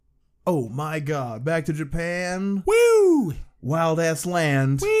Oh my God, back to Japan. Woo! Wild ass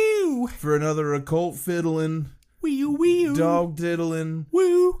land. Woo! For another occult fiddling, Wee-oo. dog diddling,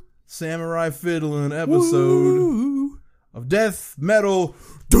 Woo! samurai fiddling episode Woo! of Death Metal.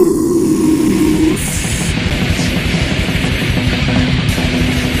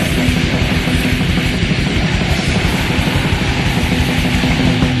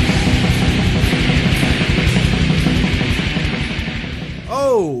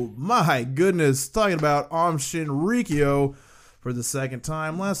 Oh my goodness, talking about Aum Shinrikyo for the second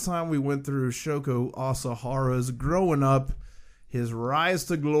time. Last time we went through Shoko Asahara's growing up, his rise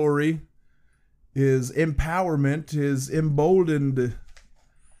to glory, his empowerment, his emboldened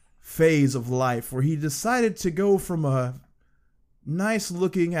phase of life, where he decided to go from a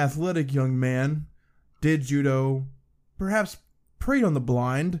nice-looking, athletic young man, did judo, perhaps preyed on the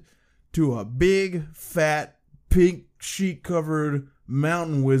blind, to a big, fat, pink, sheet-covered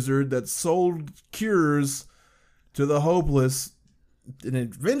mountain wizard that sold cures to the hopeless, and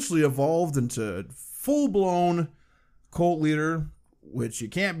eventually evolved into full-blown cult leader, which you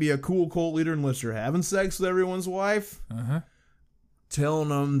can't be a cool cult leader unless you're having sex with everyone's wife. Telling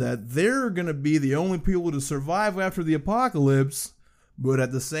them that they're going to be the only people to survive after the apocalypse, but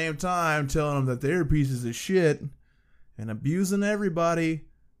at the same time telling them that they're pieces of shit and abusing everybody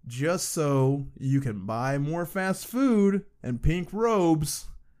just so you can buy more fast food and pink robes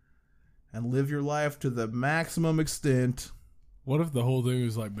and live your life to the maximum extent. What if the whole thing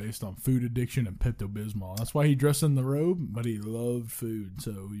was like based on food addiction and Pepto-Bismol? That's why he dressed in the robe, but he loved food.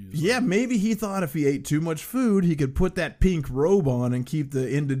 So he was yeah, maybe he thought if he ate too much food, he could put that pink robe on and keep the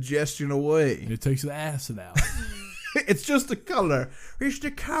indigestion away. It takes the acid out. It's just the color. It's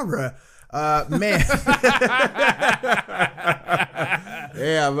the color. Man.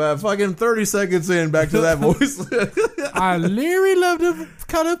 Yeah, fucking 30 seconds in, back to that voice. I literally love the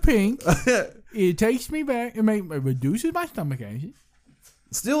color pink. It takes me back. It reduces my stomach acid.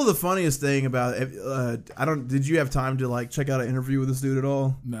 Still, the funniest thing about it, did you have time to like check out an interview with this dude at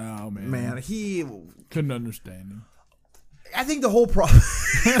all? No, man. Man, he couldn't understand him. I think the whole problem.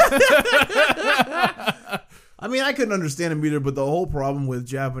 I mean, I couldn't understand him either, but the whole problem with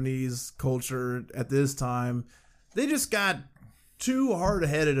Japanese culture at this time, they just got too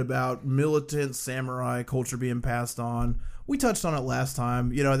hard-headed about militant samurai culture being passed on. We touched on it last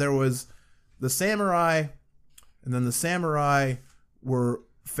time. You know, there was the samurai, and then the samurai were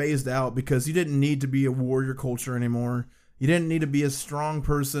phased out because you didn't need to be a warrior culture anymore. You didn't need to be a strong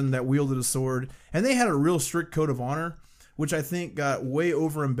person that wielded a sword. And they had a real strict code of honor, which I think got way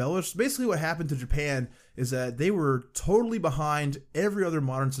over-embellished. Basically what happened to Japan is that they were totally behind every other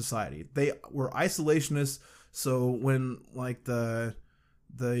modern society. They were isolationists, so when like the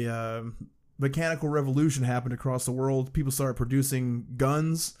mechanical revolution happened across the world, people started producing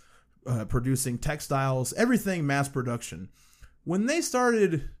guns, producing textiles, everything mass production. When they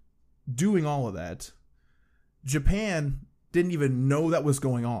started doing all of that, Japan didn't even know that was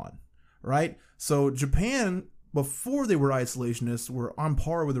going on, right? So Japan, before they were isolationists, were on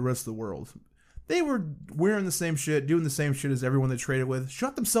par with the rest of the world. They were wearing the same shit, doing the same shit as everyone they traded with,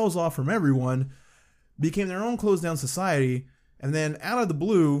 shut themselves off from everyone, became their own closed down society, and then out of the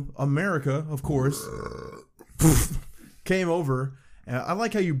blue, America, of course, came over. And I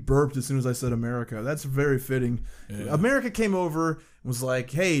like how you burped as soon as I said America. That's very fitting. Yeah. America came over and was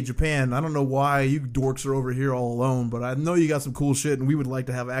like, hey, Japan, I don't know why you dorks are over here all alone, but I know you got some cool shit and we would like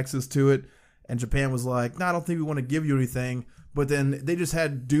to have access to it. And Japan was like, no, I don't think we want to give you anything. But then they just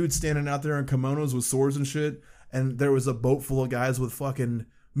had dudes standing out there in kimonos with swords and shit. And there was a boat full of guys with fucking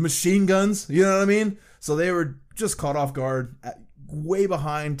machine guns. You know what I mean? So they were just caught off guard, way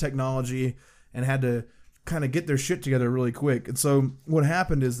behind technology, and had to kind of get their shit together really quick. And so what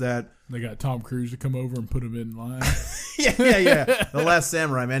happened is that they got Tom Cruise to come over and put him in line. yeah. The Last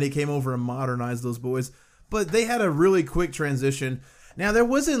Samurai, man. He came over and modernized those boys. But they had a really quick transition. Now, there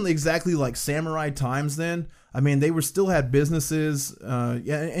wasn't exactly like samurai times then. I mean, they were still had businesses. And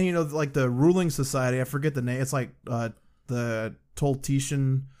you know, like the ruling society, I forget the name. It's like the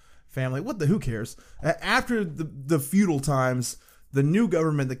Toltecian family. Who cares? After the feudal times, the new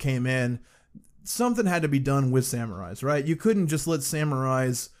government that came in, something had to be done with samurais, right? You couldn't just let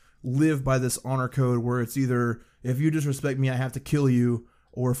samurais live by this honor code where it's either, if you disrespect me, I have to kill you,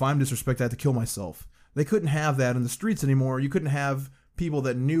 or if I'm disrespected, I have to kill myself. They couldn't have that in the streets anymore. You couldn't have people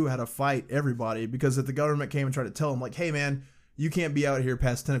that knew how to fight everybody, because if the government came and tried to tell them, like, hey, man, you can't be out here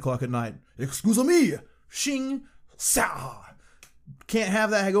past 10 o'clock at night. Excuse me. Shing. Sa. Can't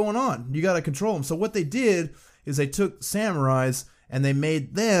have that going on. You got to control them. So what they did is they took samurais and they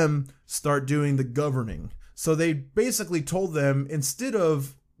made them start doing the governing. So they basically told them, instead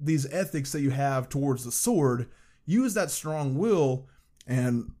of these ethics that you have towards the sword, use that strong will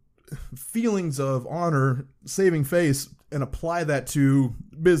and feelings of honor, saving face, and apply that to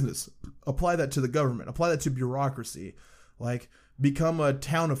business, apply that to the government, apply that to bureaucracy. Like, become a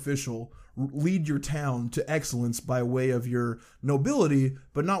town official, lead your town to excellence by way of your nobility,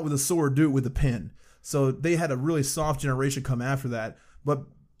 but not with a sword, do it with a pen. So they had a really soft generation come after that. But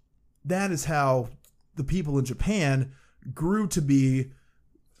that is how the people in Japan grew to be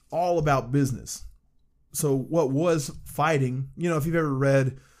all about business. So what was fighting, if you've ever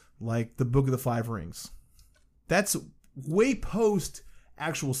read like the Book of the Five Rings, that's way post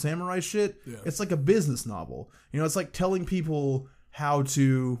actual samurai shit. Yeah. It's like a business novel. It's like telling people how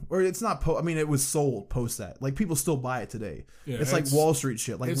to, or it's not, it was sold post that. Like, people still buy it today. Yeah, it's like Wall Street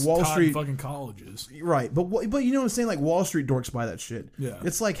shit. Like, it's Wall Street fucking colleges. Right. But you know what I'm saying? Like, Wall Street dorks buy that shit. Yeah.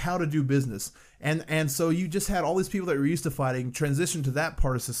 It's like how to do business. And so you just had all these people that were used to fighting transition to that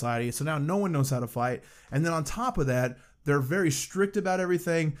part of society. So now no one knows how to fight. And then on top of that, they're very strict about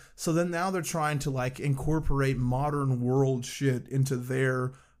everything. So then now they're trying to like incorporate modern world shit into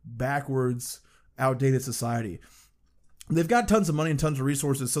their backwards, outdated society. They've got tons of money and tons of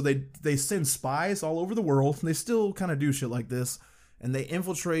resources, so they send spies all over the world. They still kind of do shit like this, and they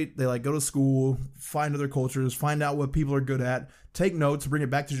infiltrate. They like go to school, find other cultures, find out what people are good at, take notes, bring it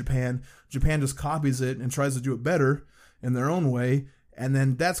back to Japan. Japan just copies it and tries to do it better in their own way, and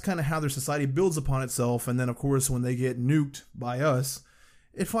then that's kind of how their society builds upon itself. And then, of course, when they get nuked by us,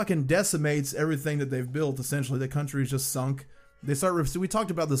 it fucking decimates everything that they've built. Essentially, the country is just sunk. They start. We talked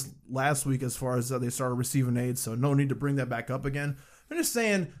about this last week as far as they started receiving aid, so no need to bring that back up again. I'm just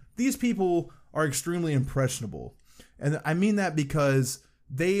saying these people are extremely impressionable, and I mean that because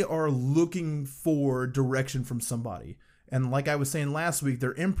they are looking for direction from somebody. And like I was saying last week,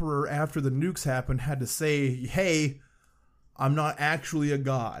 their emperor, after the nukes happened, had to say, "Hey, I'm not actually a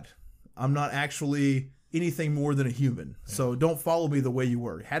god. I'm not actually anything more than a human. So don't follow me the way you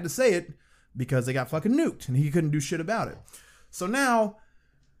were." He had to say it because they got fucking nuked, and he couldn't do shit about it. So now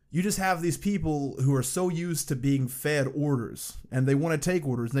you just have these people who are so used to being fed orders, and they want to take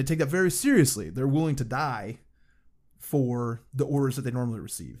orders, and they take that very seriously. They're willing to die for the orders that they normally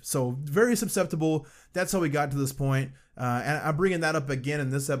receive. So very susceptible. That's how we got to this point. And I'm bringing that up again in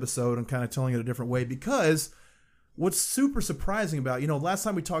this episode and kind of telling it a different way, because what's super surprising about, last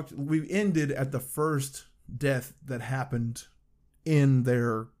time we talked, we ended at the first death that happened in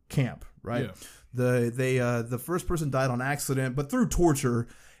their camp, right? Yeah. The first person died on accident, but through torture,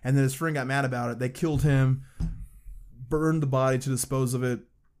 and then his friend got mad about it. They killed him, burned the body to dispose of it,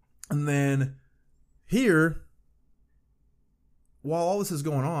 and then here, while all this is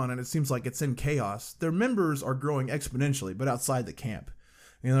going on, and it seems like it's in chaos, their members are growing exponentially, but outside the camp.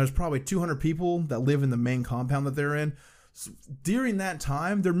 There's probably 200 people that live in the main compound that they're in. So during that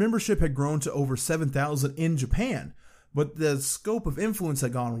time, their membership had grown to over 7,000 in Japan. But the scope of influence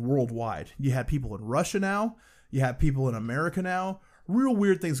had gone worldwide. You had people in Russia now. You have people in America now. Real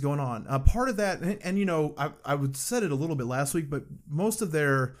weird things going on. Part of that, and I would said it a little bit last week, but most of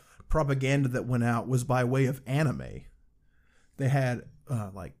their propaganda that went out was by way of anime. They had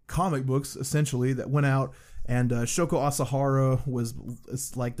like comic books, essentially, that went out. And Shoko Asahara was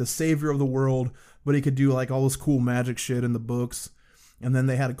like the savior of the world, but he could do like all this cool magic shit in the books. And then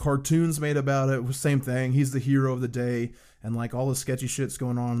they had cartoons made about it. It was the same thing. He's the hero of the day, and like all the sketchy shit's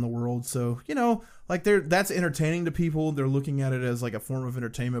going on in the world. So, like that's entertaining to people. They're looking at it as like a form of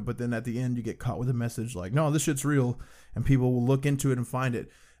entertainment, but then at the end you get caught with a message like, no, this shit's real, and people will look into it and find it.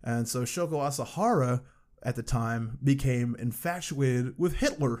 And so Shoko Asahara at the time became infatuated with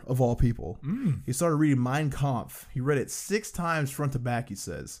Hitler, of all people. He started reading Mein Kampf. He read it 6 times front to back, he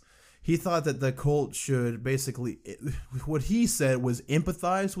says. He thought that the cult should basically, what he said was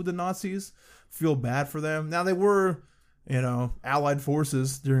empathize with the Nazis, feel bad for them. Now, they were, Allied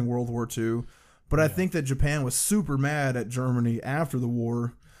forces during World War II, but I think that Japan was super mad at Germany after the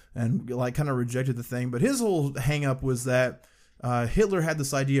war and like kind of rejected the thing. But his whole hang up was that Hitler had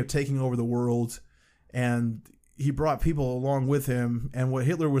this idea of taking over the world, and he brought people along with him. And what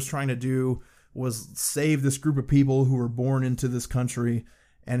Hitler was trying to do was save this group of people who were born into this country.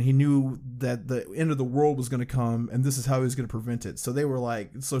 And he knew that the end of the world was going to come, and this is how he was going to prevent it. So they were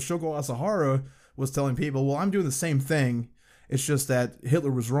like, so Shoko Asahara was telling people, well, I'm doing the same thing. It's just that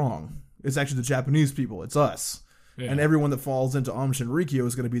Hitler was wrong. It's actually the Japanese people. It's us. Yeah. And everyone that falls into Aum Shinrikyo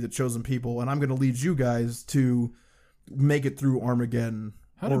is going to be the chosen people, and I'm going to lead you guys to make it through Armageddon.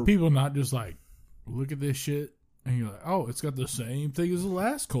 How do people not just like look at this shit And you're like, oh, it's got the same thing as the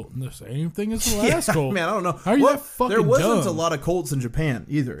last cult and the same thing as the last cult. Man, I don't know. How are you that fucking There wasn't dumb? a lot of cults in Japan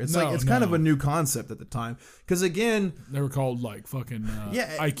either. It's it's kind of a new concept at the time. Because again, they were called like fucking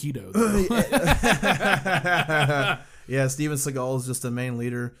Aikido. Yeah, Steven Seagal is just the main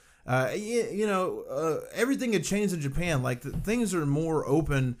leader. Everything had changed in Japan. Like things are more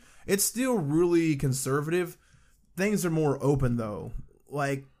open. It's still really conservative. Things are more open though.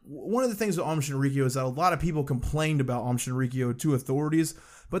 Like one of the things with Aum Shinrikyo is that a lot of people complained about Aum Shinrikyo to authorities,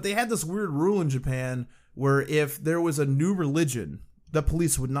 but they had this weird rule in Japan where if there was a new religion, the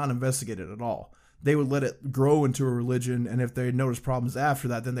police would not investigate it at all. They would let it grow into a religion, and if they noticed problems after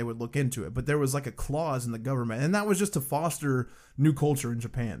that, then they would look into it. But there was like a clause in the government, and that was just to foster new culture in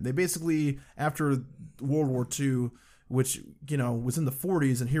Japan. They basically, after World War II, which, was in the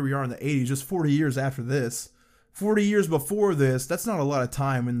 40s, and here we are in the 80s, just 40 years after this, 40 years before this, that's not a lot of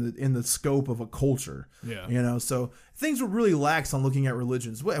time in the scope of a culture. Yeah. So things were really lax on looking at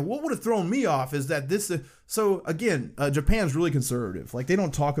religions. What would have thrown me off is that Japan's really conservative. Like, they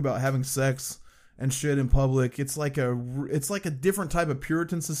don't talk about having sex and shit in public. It's like a different type of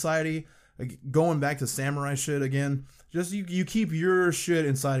Puritan society. Like, going back to samurai shit again. Just you keep your shit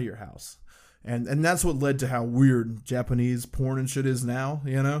inside of your house. And that's what led to how weird Japanese porn and shit is now,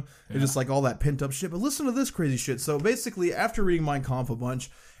 It's just like all that pent up shit. But listen to this crazy shit. So basically, after reading Mein Kampf a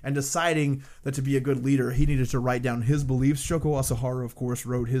bunch and deciding that to be a good leader, he needed to write down his beliefs. Shoko Asahara, of course,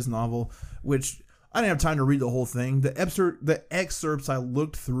 wrote his novel, which I didn't have time to read the whole thing. The excerpts I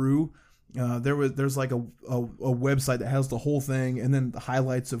looked through, there's like a website that has the whole thing and then the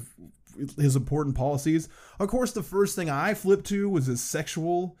highlights of his important policies. Of course, the first thing I flipped to was his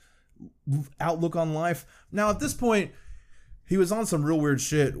sexual outlook on life. Now, at this point, he was on some real weird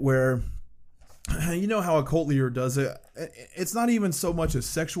shit where, you know how a cult leader does it. It's not even so much a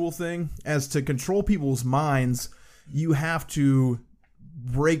sexual thing as to control people's minds. You have to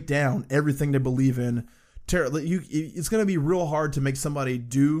break down everything they believe in. It's going to be real hard to make somebody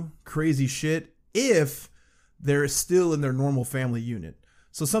do crazy shit if they're still in their normal family unit.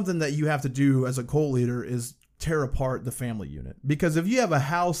 So something that you have to do as a cult leader is tear apart the family unit. Because if you have a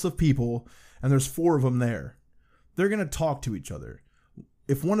house of people and there's 4 of them there, they're going to talk to each other.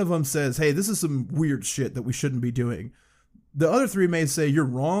 If one of them says, hey, this is some weird shit that we shouldn't be doing, the other 3 may say you're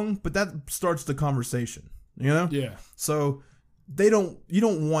wrong, but that starts the conversation, Yeah. So you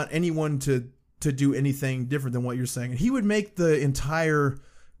don't want anyone to do anything different than what you're saying. And he would make the entire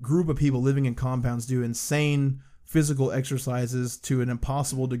group of people living in compounds do insane physical exercises to an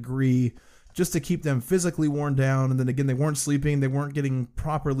impossible degree just to keep them physically worn down. And then again, they weren't sleeping. They weren't getting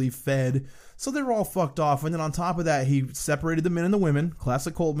properly fed. So they were all fucked off. And then on top of that, he separated the men and the women.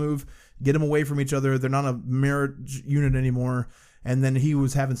 Classic cult move. Get them away from each other. They're not a marriage unit anymore. And then he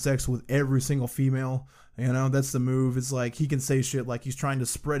was having sex with every single female. That's the move. It's like he can say shit like he's trying to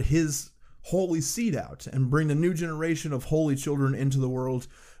spread his holy seed out and bring the new generation of holy children into the world,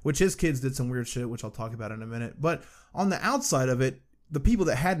 which his kids did some weird shit, which I'll talk about in a minute. But on the outside of it, the people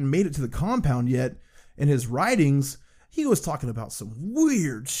that hadn't made it to the compound yet, in his writings, he was talking about some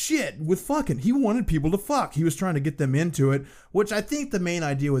weird shit with fucking. He wanted people to fuck. He was trying to get them into it, which I think the main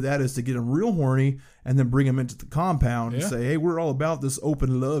idea with that is to get them real horny and then bring them into the compound and say, hey, we're all about this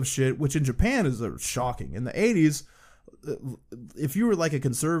open love shit, which in Japan is shocking. In the 80s, if you were like a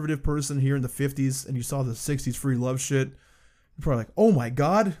conservative person here in the 50s and you saw the 60s free love shit, you're probably like, oh my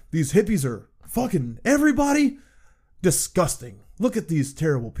God, these hippies are fucking everybody? Disgusting. Look at these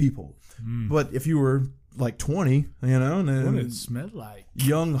terrible people. But if you were like 20, and what did it smell like?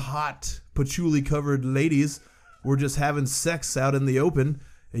 Young, hot, patchouli covered ladies were just having sex out in the open,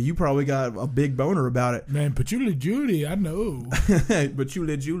 and you probably got a big boner about it. Man, patchouli Julie, I know.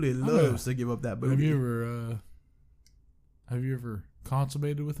 Patchouli Julie loves to give up that booty. Have you ever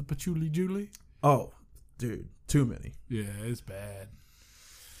consummated with a patchouli Julie? Oh, dude, too many. Yeah, it's bad.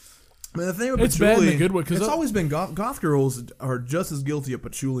 Man, the thing with it's patchouli, bad in a good way, it's always been goth girls are just as guilty of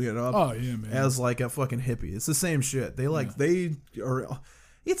patchouli it up as like a fucking hippie. It's the same shit. They they are.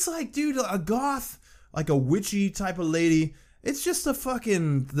 It's like, dude, a goth, like a witchy type of lady. It's just the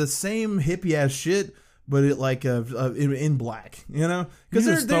same hippie ass shit, but it like in black,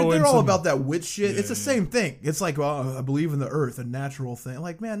 because they're all about that witch shit. It's the same thing. It's like, well, I believe in the earth, a natural thing.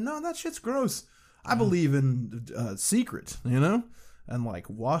 Like, man, no, that shit's gross. I believe in secret, and like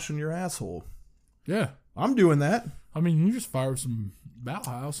washing your asshole. Yeah, I'm doing that. I mean, you just fire some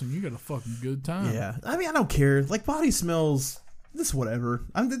Bauhaus and you got a fucking good time. Yeah, I mean, I don't care. Like, body smells. This whatever.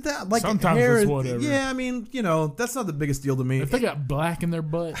 Sometimes hair, it's whatever. Yeah, I mean, that's not the biggest deal to me. If they got black in their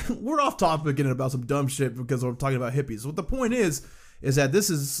butt. We're off topic and about some dumb shit because we're talking about hippies. What the point is is that this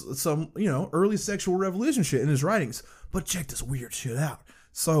is some, early sexual revolution shit in his writings. But check this weird shit out.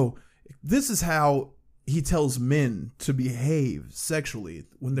 So this is how he tells men to behave sexually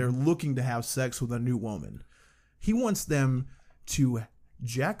when they're looking to have sex with a new woman. He wants them to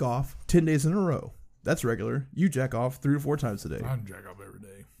jack off 10 days in a row. That's regular. You jack off 3 or 4 times a day. I jack off every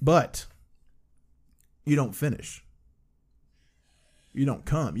day. But you don't finish. You don't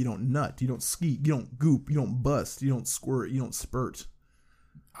come. You don't nut. You don't skeet. You don't goop. You don't bust. You don't squirt. You don't spurt.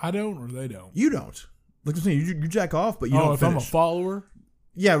 I don't, or they don't. You don't. Like I'm saying, you jack off, but you don't finish. If I'm a follower?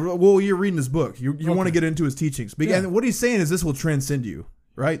 Yeah, well, you're reading his book. You want to get into his teachings. And what he's saying is this will transcend you,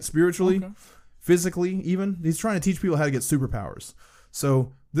 right? Spiritually, physically, even. He's trying to teach people how to get superpowers.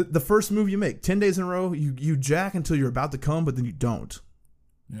 So the first move you make, 10 days in a row, you jack until you're about to come, but then you don't.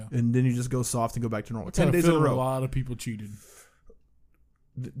 Yeah. And then you just go soft and go back to normal. 10 days in a row. A lot of people cheated.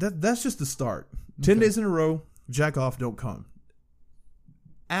 That's just the start. 10 days in a row, jack off, don't come.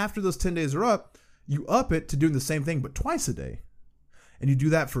 After those 10 days are up, you up it to doing the same thing, but twice a day. And you do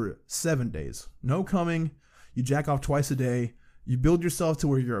that for 7 days. No coming. You jack off twice a day. You build yourself to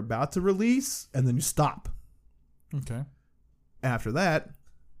where you're about to release, and then you stop. Okay. After that,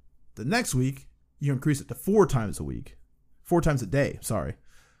 the next week, you increase it to 4 times a week. 4 times a day, sorry.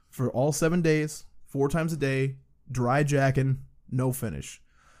 For all 7 days, 4 times a day, dry jacking, no finish.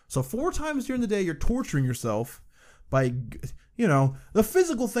 So 4 times during the day, you're torturing yourself by, the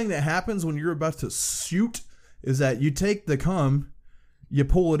physical thing that happens when you're about to shoot is that you take the cum, you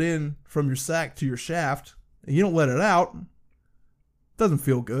pull it in from your sack to your shaft, and you don't let it out. Doesn't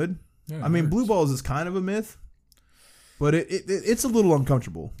feel good. Yeah, I mean, blue balls is kind of a myth, but it's a little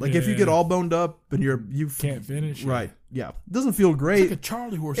uncomfortable. Like if you get all boned up and you can't finish, right? Yeah, it doesn't feel great. It's like a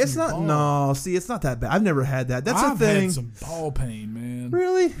Charlie horse. It's not. Ball. No, see, it's not that bad. I've never had that. That's I've the thing. had some ball pain, man.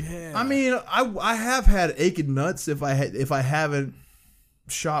 Really? Yeah. I mean, I have had aching nuts if I haven't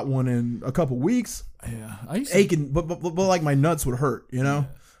shot one in a couple weeks. Yeah, I used aching, but like my nuts would hurt. Yeah.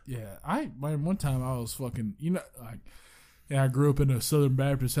 One time I was fucking. I grew up in a Southern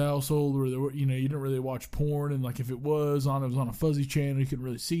Baptist household where there were, you didn't really watch porn, and like if it was on a fuzzy channel, you couldn't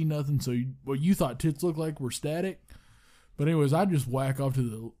really see nothing. So what you thought tits looked like were static. But anyways, I'd just whack off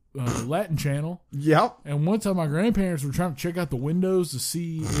to the Latin channel. Yep. And one time my grandparents were trying to check out the windows to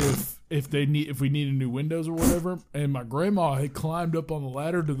see if we needed new windows or whatever. And my grandma had climbed up on the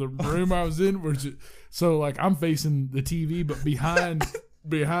ladder to the room I was in, so like I'm facing the TV, but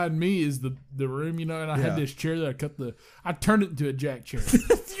behind me is the room, and I had this chair that I turned it into a jack chair.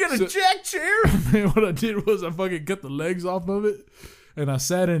 You got a jack chair? Man, what I did was I fucking cut the legs off of it, and I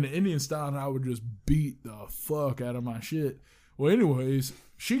sat in an Indian style, and I would just beat the fuck out of my shit. Well, anyways,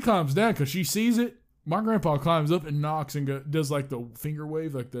 she climbs down because she sees it. My grandpa climbs up and knocks and does like the finger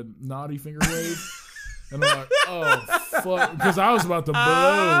wave, like the naughty finger wave. And I'm like, oh, fuck. Because I was about to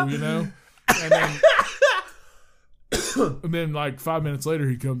blow, And then like 5 minutes later,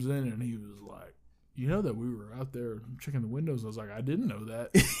 he comes in and he was like, you know that we were out there checking the windows? I was like, I didn't know that.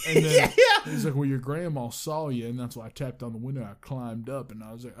 And then he's like, well, your grandma saw you, and that's why I tapped on the window. I climbed up, and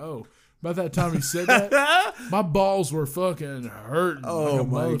I was like, oh. By that time he said that, my balls were fucking hurting. Oh,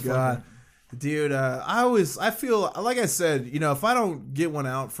 my God. Dude, I feel, like I said, if I don't get one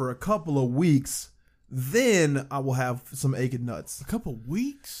out for a couple of weeks, then I will have some aching nuts. A couple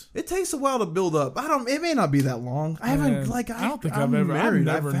weeks? It takes a while to build up. it may not be that long. I haven't, I don't think I'm married.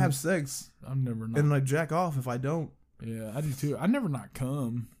 I have sex. I've never not. And jack off if I don't. Yeah, I do too. I never not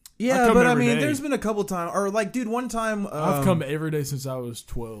come. Yeah, but I mean, there's been a couple times, or like, dude, one time I've come every day since I was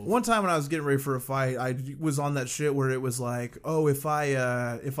 12. One time when I was getting ready for a fight, I was on that shit where it was like, oh, if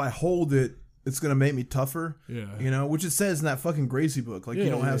I hold it, it's gonna make me tougher. Yeah, which it says in that fucking Gracie book, like you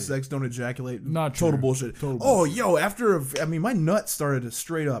don't have sex, don't ejaculate. Not total true. bullshit. Total bullshit. Yo, my nuts started to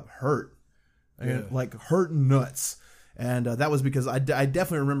straight up hurt, like hurting nuts, and that was because I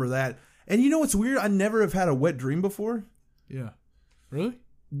definitely remember that. And you know what's weird? I never have had a wet dream before. Yeah, really.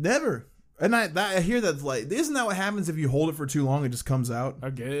 Never. And I hear that, like, isn't that what happens if you hold it for too long? It just comes out. I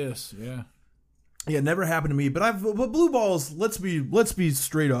guess, yeah. Yeah, it never happened to me. But blue balls. Let's be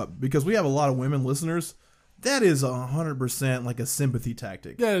straight up, because we have a lot of women listeners. That is 100% like a sympathy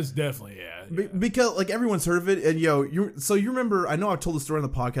tactic. That is definitely because like everyone's heard of it, and you remember? I know I've told the story on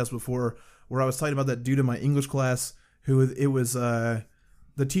the podcast before where I was talking about that dude in my English class who it was the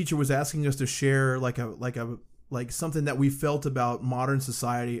teacher was asking us to share like something that we felt about modern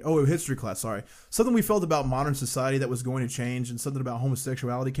society. Oh, history class, sorry. Something we felt about modern society that was going to change, and something about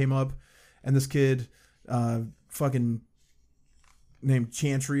homosexuality came up. And this kid, fucking named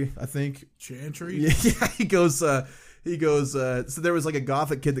Chantry, I think. Chantry? Yeah, he goes, so there was like a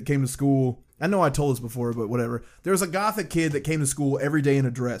gothic kid that came to school, I know I told this before, but whatever. There was a gothic kid that came to school every day in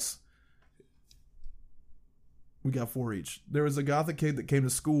a dress. We got 4 each. There was a gothic kid that came to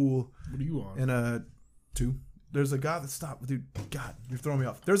school. What do you want? In a 2. There's a gothic. Stop, dude. God, you're throwing me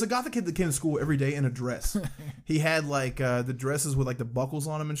off. There's a gothic kid that came to school every day in a dress. He had like the dresses with like the buckles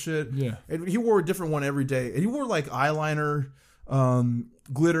on them and shit. Yeah. And he wore a different one every day. And he wore like eyeliner,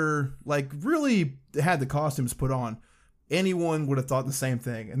 glitter, like really had the costumes put on. Anyone would have thought the same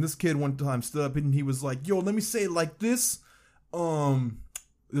thing. And this kid one time stood up and he was like, "Yo, let me say it like this."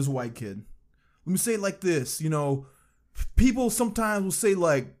 This white kid. Let me say it like this. You know, people sometimes will say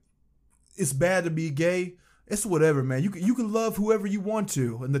like, it's bad to be gay. It's whatever, man. You can love whoever you want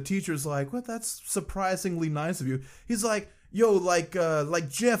to. And the teacher's like, "Well, that's surprisingly nice of you." He's like, "Yo, like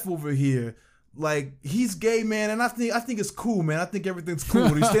Jeff over here, like he's gay, man, and I think it's cool, man. I think everything's cool."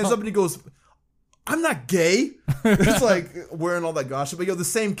 And he stands up and he goes, "I'm not gay." It's like wearing all that gossip. But yo, the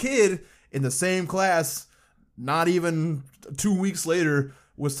same kid in the same class, not even 2 weeks later,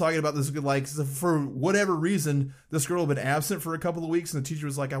 was talking about this, like, for whatever reason, this girl had been absent for a couple of weeks, and the teacher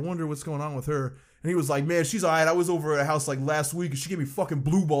was like, "I wonder what's going on with her." And he was like, "Man, she's all right. I was over at her house like last week and she gave me fucking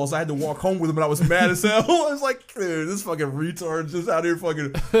blue balls. I had to walk home with them and I was mad as hell." I was like, dude, this fucking retard just out here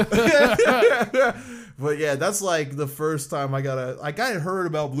fucking. But yeah, that's like the first time I had heard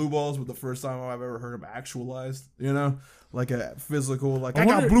about blue balls, but the first time I've ever heard them actualized, you know? Like a physical, like I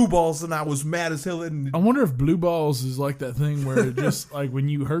got blue balls and I was mad as hell. And I wonder if blue balls is like that thing where it just like when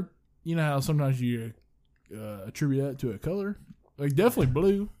you hurt, you know how sometimes you attribute that to a color? Like definitely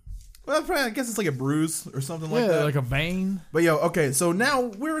blue. Well, I guess it's like a bruise or something like that. Yeah, like a vein. But yo, okay, so now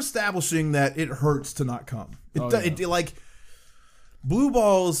we're establishing that it hurts to not come. It like blue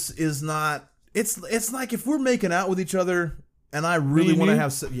balls is not. It's like if we're making out with each other and I really want to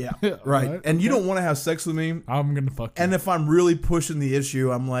have sex. Yeah, right. And you don't want to have sex with me. I'm gonna fuck you. And if I'm really pushing the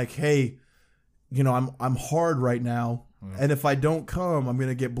issue, I'm like, hey, you know, I'm hard right now. And if I don't come, I'm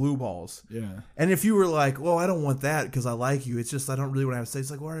gonna get blue balls. Yeah. And if you were like, "Well, I don't want that because I like you. It's just I don't really want to have sex."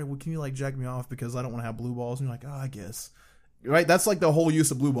 It's like, "All right, well, can you like jack me off because I don't want to have blue balls?" And you're like, "Oh, I guess." Right? That's like the whole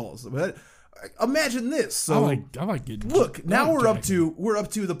use of blue balls. But imagine this. So I like getting. Look, now we're up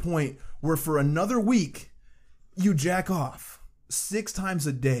to the point where for another week, you jack off 6 times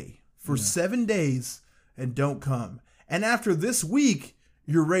a day for 7 days and don't come. And after this week,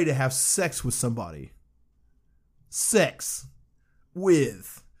 you're ready to have sex with somebody. Sex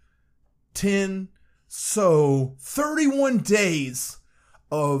with 31 days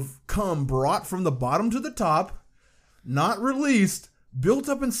of cum brought from the bottom to the top, not released, built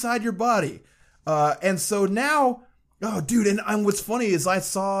up inside your body. And so now, oh dude, and what's funny is I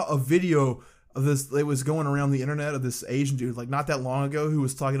saw a video of this, it was going around the internet, of this Asian dude like not that long ago who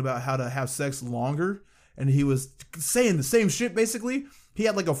was talking about how to have sex longer, and he was saying the same shit basically. He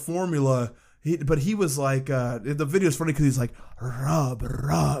had like a formula. But he was like, the video's funny because he's like, rub.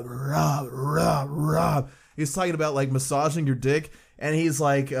 He's talking about like massaging your dick, and he's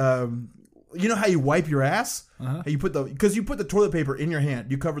like, you know how you wipe your ass? How you put the toilet paper in your hand,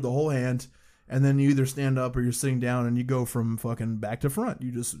 you cover the whole hand, and then you either stand up or you're sitting down, and you go from fucking back to front.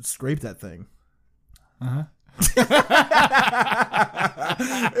 You just scrape that thing.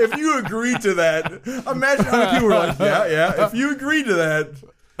 If you agree to that, imagine how many people were like, yeah. If you agree to that.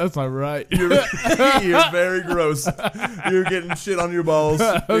 That's not right. You're very gross. You're getting shit on your balls.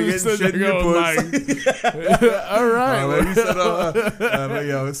 You're getting shit in your puss. All right. You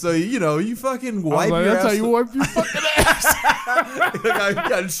said, so, you know, you fucking wipe your ass. That's how you wipe your fucking ass. I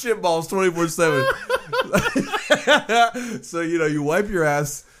got shit balls 24/7. So, you know, you wipe your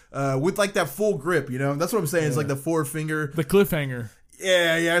ass with like that full grip, you know? That's what I'm saying. It's like the forefinger. The cliffhanger.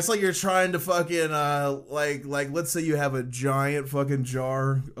 Yeah. It's like you're trying to fucking like let's say you have a giant fucking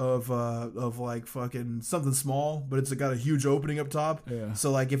jar of like fucking something small, but it's got a huge opening up top. Yeah.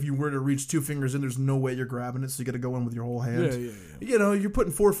 So like if you were to reach 2 fingers in, there's no way you're grabbing it, so you got to go in with your whole hand. Yeah. You know, you're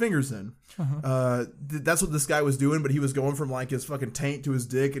putting 4 fingers in. That's what this guy was doing, but he was going from like his fucking taint to his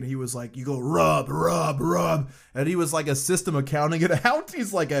dick, and he was like, you go rub, and he was like a system of counting it out.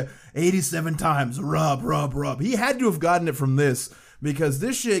 He's like 87 times rub. He had to have gotten it from this. Because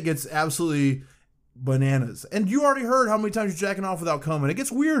this shit gets absolutely bananas. And you already heard how many times you're jacking off without coming. It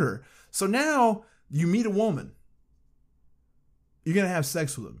gets weirder. So now you meet a woman. You're going to have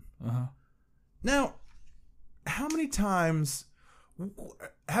sex with them. Now, how many times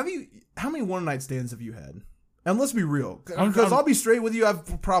how many one-night stands have you had? And let's be real. Because I'll be straight with you.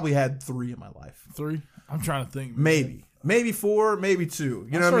 I've probably had 3 in my life. 3? I'm trying to think. Maybe 4, maybe 2. You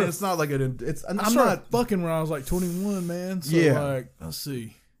know what I mean? It's not like I'm not fucking when I was like 21, man. So like, let's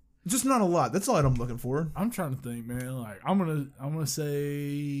see. Just not a lot. That's all I'm looking for. I'm trying to think, man. Like I'm gonna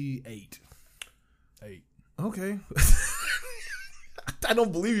say 8. Okay. I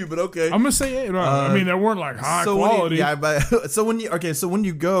don't believe you, but okay. I'm gonna say it. I mean, they weren't like high quality. So when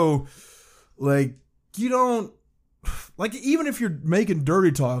you go, like, you don't, like, even if you're making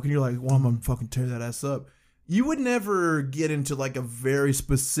dirty talk and you're like, well, I'm gonna fucking tear that ass up, you would never get into like a very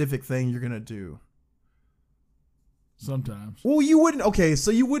specific thing you're gonna do. Sometimes. Well, you wouldn't. Okay, so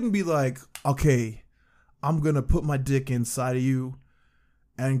you wouldn't be like, okay, I'm gonna put my dick inside of you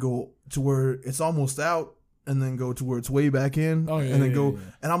and go to where it's almost out, and then go to where it's way back in, and then go,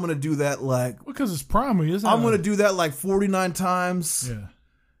 and I'm gonna do that like, because it's primary, isn't it? I'm gonna do that like 49 times. Yeah.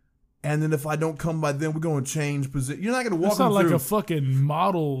 And then if I don't come by then, we're going to change position. You're not going to walk them through. It's not like a fucking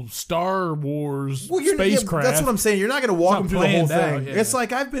model Star Wars spacecraft. That's what I'm saying. You're not going to walk them through the whole thing. Yeah. It's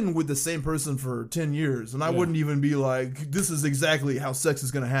like I've been with the same person for 10 years, and I wouldn't even be like, this is exactly how sex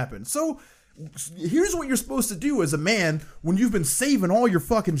is going to happen. So here's what you're supposed to do as a man when you've been saving all your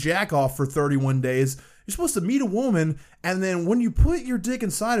fucking jack off for 31 days. You're supposed to meet a woman, and then when you put your dick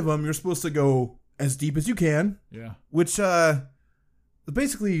inside of them, you're supposed to go as deep as you can. Yeah. Which,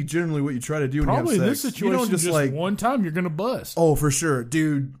 basically, generally what you try to do probably when you have in sex. this situation, you don't just like one time you're gonna bust. Oh, for sure,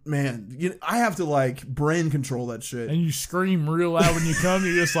 dude, man. I have to like brain control that shit. And you scream real loud when you come.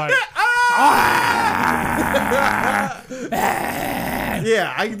 You're just like,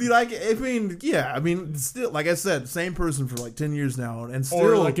 yeah. I mean, still, like I said, same person for like 10 years now, and still,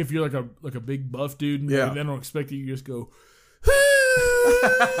 or like if you're like a big buff dude, and they don't expect you to just go.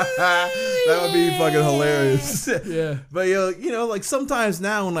 That would be fucking hilarious. Yeah. But you know, like sometimes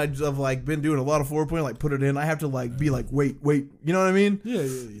now when I've like been doing a lot of foreplay, like put it in, I have to like be like, wait, you know what I mean? Yeah.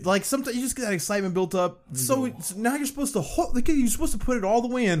 Like sometimes you just get that excitement built up. So now you're supposed to you're supposed to put it all the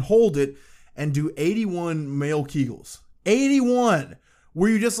way in, hold it, and do 81 male Kegels. 81,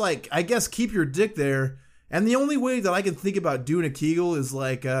 where you just like, I guess, keep your dick there. And the only way that I can think about doing a Kegel is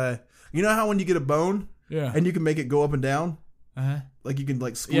like, you know how when you get a bone, and you can make it go up and down. Like you can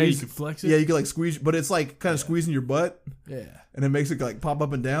like squeeze. Yeah, you can flex it. Yeah, you can like squeeze, but it's like kind of squeezing your butt. Yeah. And it makes it like pop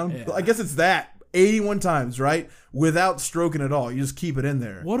up and down. Yeah. I guess it's that 81 times, right? Without stroking at all. You just keep it in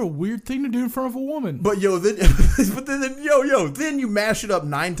there. What a weird thing to do in front of a woman. But then you mash it up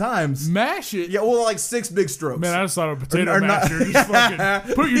 9 times. Mash it? Yeah, well, like 6 big strokes. Man, I just thought of a potato masher. Just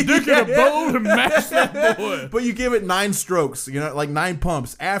fucking put your dick in a bowl and mash that boy. But you give it 9 strokes, you know, like 9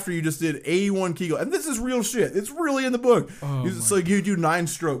 pumps after you just did 81 Kegel. And this is real shit. It's really in the book. So you do 9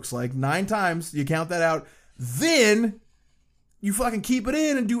 strokes, like 9 times. You count that out. Then you fucking keep it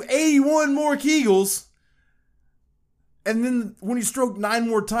in and do 81 more Kegels. And then when you stroke 9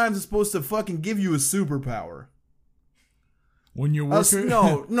 more times, it's supposed to fucking give you a superpower. When you're working,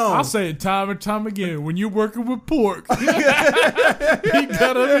 no. I'll say it time and time again. When you're working with pork, you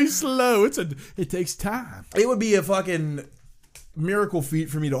gotta be slow. It takes time. It would be a fucking miracle feat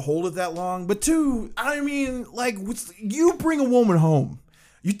for me to hold it that long. But 2, I mean, like, you bring a woman home,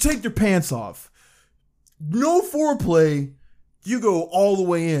 you take their pants off, no foreplay, you go all the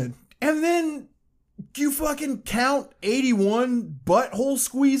way in, and then you fucking count 81 butthole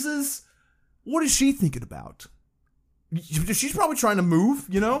squeezes? What is she thinking about? She's probably trying to move,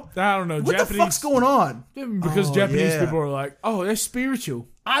 you know? I don't know. What the fuck's going on? Because Japanese people are like, oh, they're spiritual.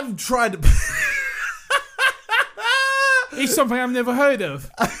 I've tried to... It's something I've never heard of.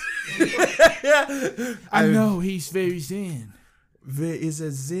 I know he's very zen. There is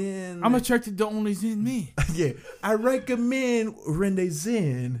a zen... I'm attracted to only zen men. Yeah. I recommend Rende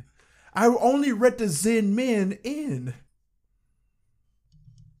Zen. I only let the Zen men in.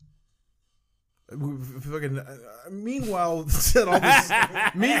 Fucking. Meanwhile,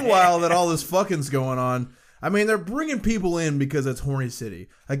 that all this fucking's going on, I mean, they're bringing people in because it's horny city.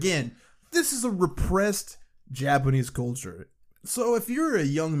 Again, this is a repressed Japanese culture. So if you're a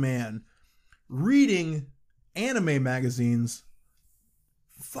young man reading anime magazines,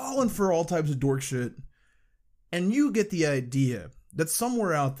 falling for all types of dork shit, and you get the idea that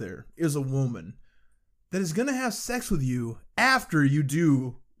somewhere out there is a woman that is going to have sex with you after you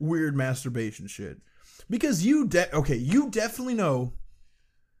do weird masturbation shit. Because you definitely know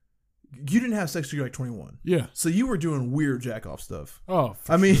you didn't have sex till you're like 21. Yeah. So you were doing weird jack-off stuff. Oh,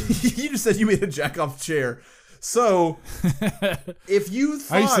 I mean, you just said you made a jack-off chair. So if you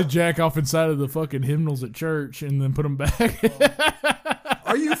thought... I used to jack off inside of the fucking hymnals at church and then put them back.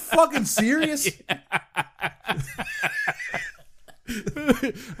 Are you fucking serious?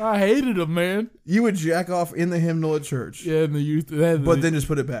 I hated them, man. You would jack off in the hymnal at church. Yeah, in the youth. But then just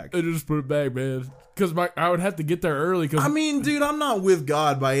put it back. I just put it back, man. Because I would have to get there early. I mean, dude, I'm not with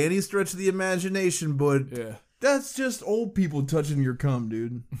God by any stretch of the imagination, but yeah, that's just old people touching your cum,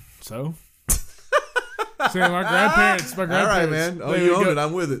 dude. So? See, my grandparents. All right, man. Oh, you own it.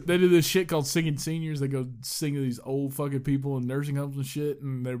 I'm with it. They do this shit called Singing Seniors. They go sing to these old fucking people in nursing homes and shit.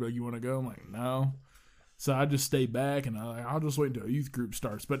 And they're like, "You want to go?" I'm like, "No." So I just stay back and I'll just wait until a youth group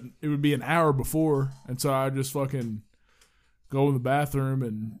starts. But it would be an hour before, and so I just fucking go in the bathroom.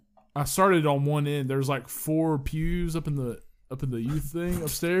 And I started on one end. There's like 4 pews up in the youth thing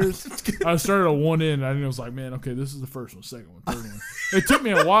upstairs. I started on one end. And I was like, man, okay, this is the first one, second one, third one. It took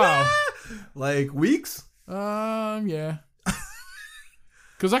me a while. Like weeks? Yeah.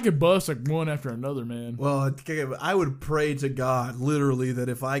 Because I could bust like one after another, man. Well, I would pray to God, literally, that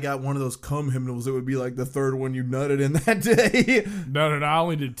if I got one of those cum hymnals, it would be like the third one you nutted in that day. No, I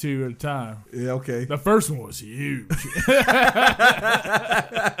only did 2 at a time. Yeah, okay. The first one was huge.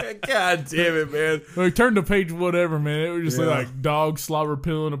 God damn it, man. Like, turn to page whatever, man. It was just like dog slobber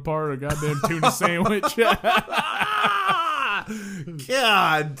peeling apart a goddamn tuna sandwich.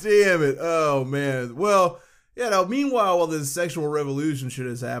 God damn it. Oh, man. Well, meanwhile, while this sexual revolution shit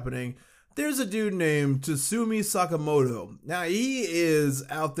is happening, there's a dude named Tatsumi Sakamoto. Now, he is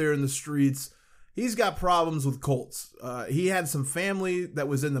out there in the streets. He's got problems with cults. He had some family that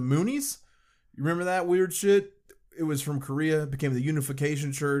was in the Moonies. You remember that weird shit? It was from Korea, became the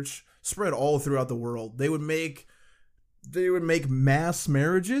Unification Church, spread all throughout the world. They would make mass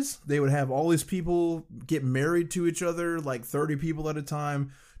marriages. They would have all these people get married to each other, like 30 people at a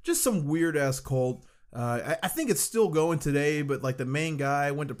time. Just some weird-ass cult. I think it's still going today, but like the main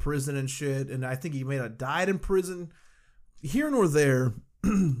guy went to prison and shit, and I think he may have died in prison. Here nor there,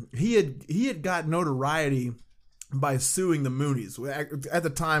 he had got notoriety by suing the Moonies, at the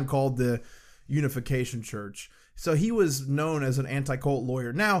time called the Unification Church. So he was known as an anti-cult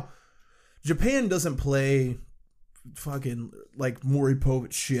lawyer. Now, Japan doesn't play fucking like Maury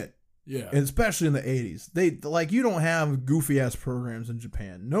Povich shit. Yeah. And especially in the 80s. You don't have goofy ass programs in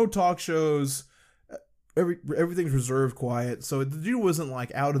Japan. No talk shows. Everything's reserved, quiet. So the dude wasn't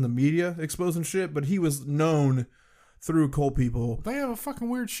like out in the media exposing shit, but he was known through cult people. They have a fucking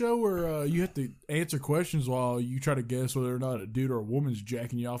weird show where you have to answer questions while you try to guess whether or not a dude or a woman's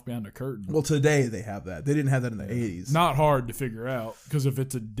jacking you off behind a curtain. Well, today they have that. They didn't have that in the 80s. Not hard to figure out, because if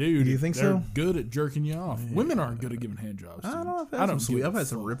it's a dude, do you think they're so? Good at jerking you off. Yeah. Women aren't good at giving hand jobs. I don't know. I've had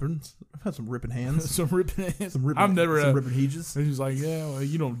some rippings. I've had some ripping hands. Some ripping hands. I've never had some ripping heeges. He's like, yeah, well,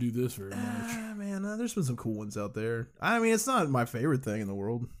 you don't do this very much. Man, there's been some cool ones out there. I mean, it's not my favorite thing in the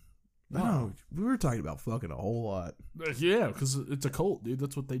world. No, we were talking about fucking a whole lot. Yeah, because it's a cult, dude.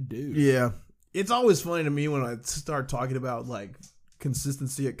 That's what they do. Yeah. It's always funny to me when I start talking about, like,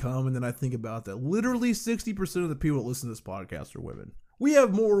 consistency at cum, and then I think about that. Literally 60% of the people that listen to this podcast are women. We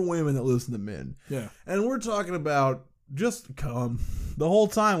have more women that listen than men. Yeah. And we're talking about just cum. The whole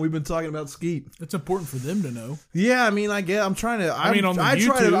time we've been talking about skeet. It's important for them to know. Yeah, I mean, I'm trying to.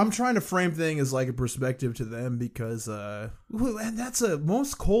 I'm trying to frame things as like a perspective to them, because and that's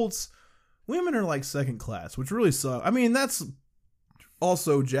most cults. Women are like second class, which really sucks. I mean, that's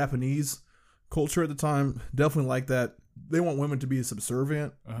also Japanese culture at the time. Definitely like that. They want women to be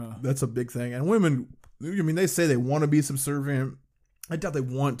subservient. That's a big thing. And women, I mean, they say they want to be subservient. I doubt they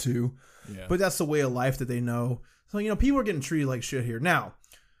want to, but that's the way of life that they know. So, people are getting treated like shit here. Now,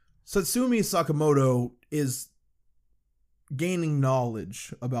 Tatsumi Sakamoto is gaining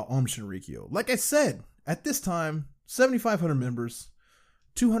knowledge about Aum Shinrikyo. Like I said, at this time, 7,500 members,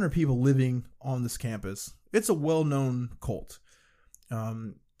 200 people living on this campus. It's a well-known cult.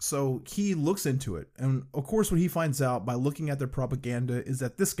 So he looks into it. And of course, what he finds out by looking at their propaganda is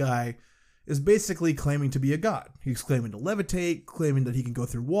that this guy is basically claiming to be a god. He's claiming to levitate, claiming that he can go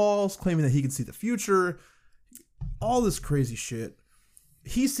through walls, claiming that he can see the future. All this crazy shit.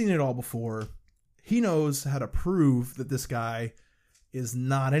 He's seen it all before. He knows how to prove that this guy is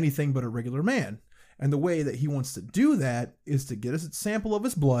not anything but a regular man. And the way that he wants to do that is to get a sample of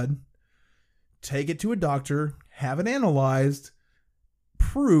his blood, take it to a doctor, have it analyzed,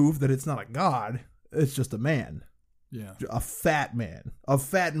 prove that it's not a god, it's just a man. Yeah. A fat man. A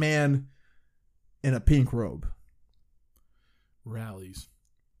fat man in a pink robe. Rallies.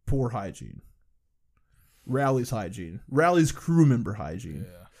 Poor hygiene. Rally's hygiene. Rally's crew member hygiene.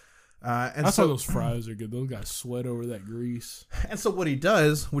 Yeah. And That's why those fries are good. Those guys sweat over that grease. And so what he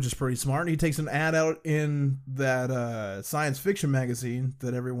does, which is pretty smart, he takes an ad out in that science fiction magazine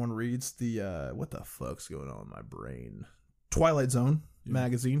that everyone reads. The what the fuck's going on in my brain? Twilight Zone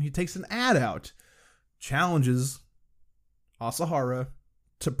magazine. He takes an ad out, challenges Asahara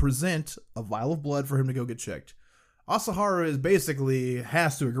to present a vial of blood for him to go get checked. Asahara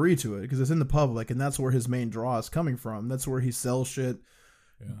has to agree to it because it's in the public, and that's where his main draw is coming from. That's where he sells shit.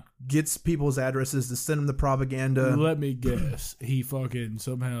 gets people's addresses to send them the propaganda. Let me guess. He fucking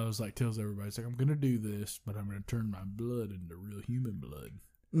somehow is like tells everybody, it's like, I'm going to do this, but I'm going to turn my blood into real human blood.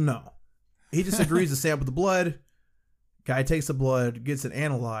 No. He just agrees to sample the blood. Guy takes the blood, gets it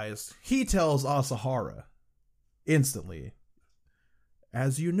analyzed. He tells Asahara instantly,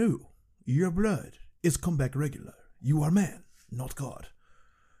 as you knew, your blood is come back regular. You are man, not God.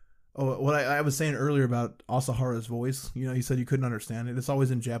 Oh, what I was saying earlier about Asahara's voice, you know, he said you couldn't understand it. It's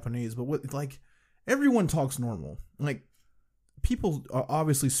always in Japanese, but what, like, everyone talks normal. Like, people are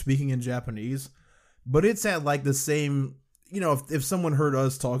obviously speaking in Japanese, but it's at like the same, you know, if someone heard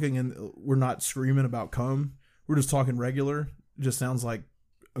us talking and we're not screaming about cum, we're just talking regular, it just sounds like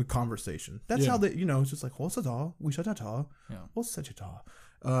a conversation. That's how they, you know, it's just like, Hosata, Wishata,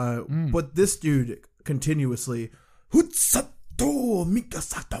 Hosachita. But this dude continuously, Hutsato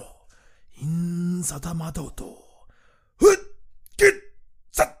Mikasato.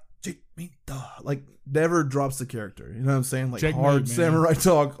 Like, never drops the character. You know what I'm saying? Like, Checkmate, hard man. samurai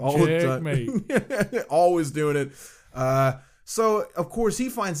talk all Checkmate. the time. Always doing it. So, of course, he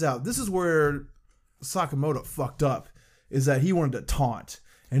finds out. This is where Sakamoto fucked up, is that he wanted to taunt.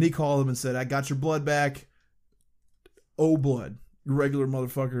 And he called him and said, I got your blood back. Oh, blood. You regular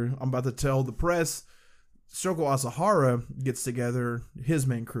motherfucker. I'm about to tell the press. Shoko Asahara gets together his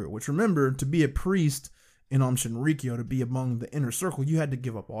main crew, which, remember, to be a priest in Aum Shinrikyo, to be among the inner circle, you had to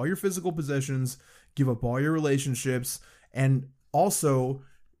give up all your physical possessions, give up all your relationships, and also,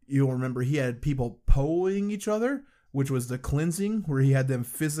 you'll remember, he had people poing each other, which was the cleansing, where he had them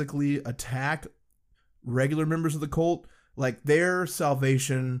physically attack regular members of the cult. Like, their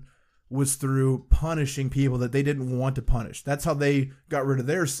salvation was through punishing people that they didn't want to punish. That's how they got rid of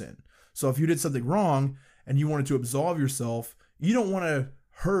their sin. So if you did something wrong and you wanted to absolve yourself, you don't want to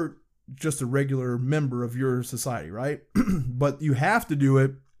hurt just a regular member of your society, right? But you have to do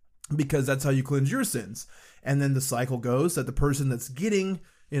it because that's how you cleanse your sins. And then the cycle goes that the person that's getting,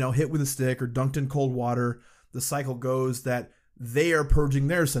 you know, hit with a stick or dunked in cold water, the cycle goes that they are purging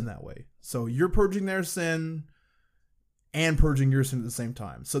their sin that way. So you're purging their sin and purging your sin at the same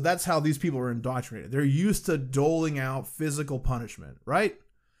time. So that's how these people are indoctrinated. They're used to doling out physical punishment, right?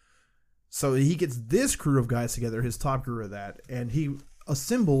 So he gets this crew of guys together, his top crew of that, and he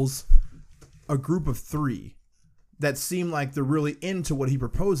assembles a group of 3 that seem like they're really into what he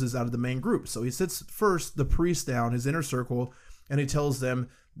proposes out of the main group. So he sits first the priest down, his inner circle, and he tells them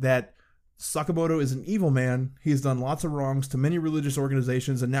that Sakamoto is an evil man. He's done lots of wrongs to many religious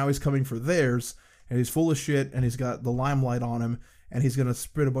organizations, and now he's coming for theirs, and he's full of shit, and he's got the limelight on him, and he's going to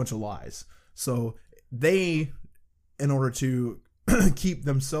spread a bunch of lies. So they, in order to keep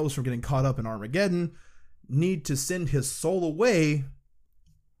themselves from getting caught up in Armageddon, need to send his soul away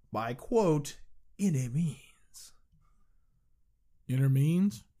by, quote, any means. Inner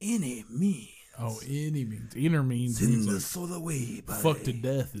means? Any means. Oh, any means. Inner means. Send means the like, soul away by... fuck to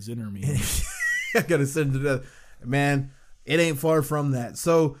death is inner means. I gotta send it to death. Man, it ain't far from that.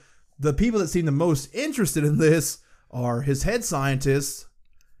 So the people that seem the most interested in this are his head scientist,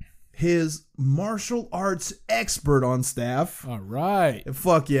 his martial arts expert on staff. All right.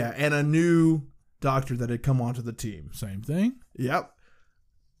 Fuck yeah. And a new doctor that had come onto the team. Same thing. Yep.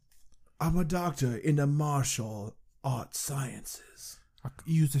 I'm a doctor in the martial arts sciences. I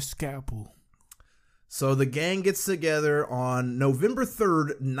could use a scalpel. So the gang gets together on November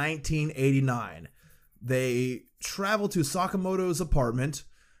 3rd, 1989. They travel to Sakamoto's apartment.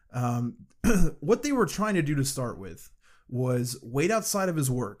 What they were trying to do to start with was wait outside of his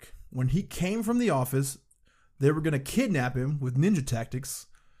work. When he came from the office, they were going to kidnap him with ninja tactics,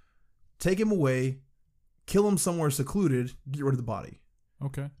 take him away, kill him somewhere secluded, get rid of the body.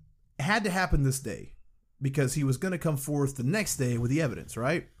 Okay. It had to happen this day because he was going to come forth the next day with the evidence,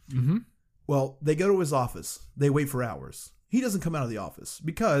 right? Mm-hmm. Well, they go to his office. They wait for hours. He doesn't come out of the office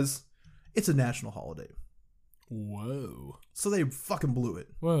because it's a national holiday. Whoa. So they fucking blew it.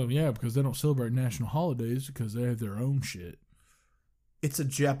 Well, yeah, because they don't celebrate national holidays because they have their own shit. It's a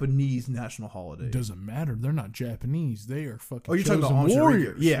Japanese national holiday. Doesn't matter. They're not Japanese. They are fucking Oh, you're talking about Aum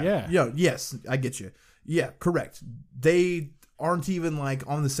warriors. Shirikyo. Yeah. Yes, I get you. Yeah, correct. They aren't even like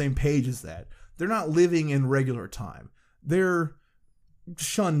on the same page as that. They're not living in regular time. They're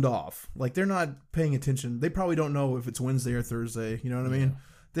shunned off. Like, they're not paying attention. They probably don't know if it's Wednesday or Thursday. You know what I mean?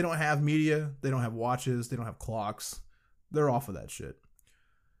 They don't have media. They don't have watches. They don't have clocks. They're off of that shit.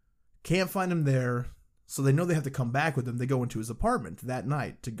 Can't find him there. So they know they have to come back with him. They go into his apartment that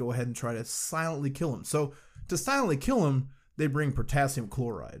night to go ahead and try to silently kill him. So to silently kill him, they bring potassium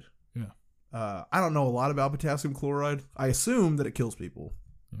chloride. Yeah. I don't know a lot about potassium chloride. I assume that it kills people.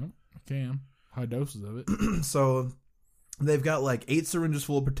 Yeah, it can. High doses of it. So They've got like 8 syringes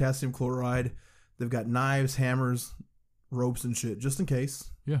full of potassium chloride. They've got knives, hammers, ropes, and shit, just in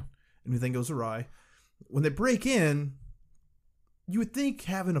case. Yeah. Anything goes awry. When they break in, you would think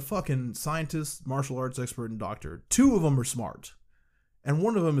having a fucking scientist, martial arts expert, and doctor, 2 of them are smart. And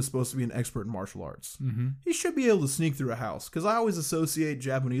one of them is supposed to be an expert in martial arts. Mm-hmm. He should be able to sneak through a house. Because I always associate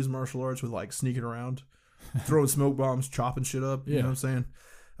Japanese martial arts with like sneaking around, throwing smoke bombs, chopping shit up. You know what I'm saying?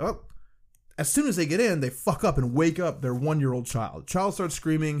 Oh, as soon as they get in, they fuck up and wake up their 1-year-old child. Child starts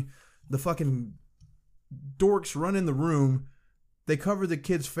screaming. The fucking dorks run in the room. They cover the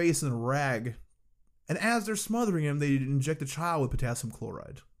kid's face in a rag. And as they're smothering him, they inject the child with potassium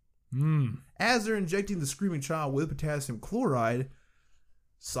chloride. As they're injecting the screaming child with potassium chloride,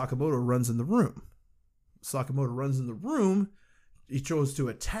 Sakamoto runs in the room. He chose to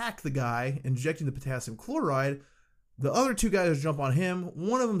attack the guy, injecting the potassium chloride. The other 2 guys jump on him.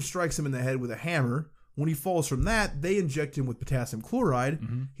 One of them strikes him in the head with a hammer. When he falls from that, they inject him with potassium chloride.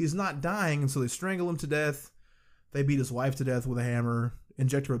 He's not dying, and so they strangle him to death. They beat his wife to death with a hammer,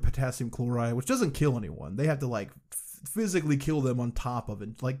 inject her with potassium chloride, which doesn't kill anyone. They have to like physically kill them on top of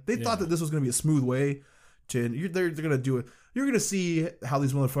it. Like they thought that this was going to be a smooth way to. They're going to do it. You're going to see how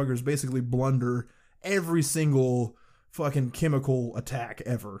these motherfuckers basically blunder every single fucking chemical attack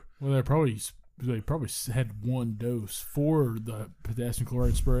ever. Well, they probably had 1 dose for the potassium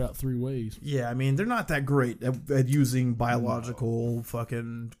chloride spread out 3 ways. Yeah, I mean, they're not that great at using biological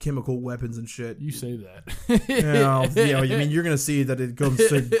fucking chemical weapons and shit. You say that. I mean, you're going to see that it goes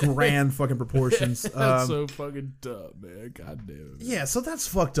to grand fucking proportions. That's so fucking dumb, man. God damn it. Yeah, so that's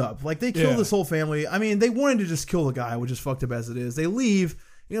fucked up. Like, they killed this whole family. I mean, they wanted to just kill the guy, which is fucked up as it is. They leave.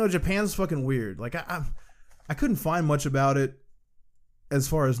 You know, Japan's fucking weird. Like, I couldn't find much about it as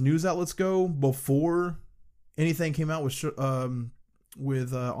far as news outlets go before anything came out with Aum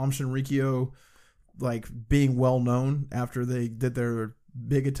Shinrikyo like being well known after they did their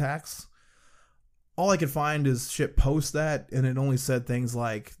big attacks. All I could find is shit post that, and it only said things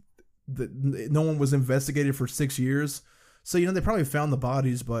like that no one was investigated for 6 years. So, you know, they probably found the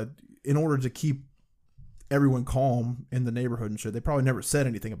bodies, but in order to keep everyone calm in the neighborhood and shit, they probably never said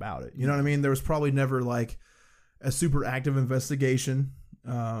anything about it. You know what I mean? There was probably never like a super active investigation.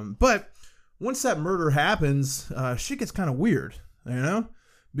 But once that murder happens, shit gets kind of weird, you know,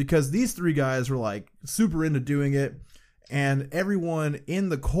 because these 3 guys were like super into doing it, and everyone in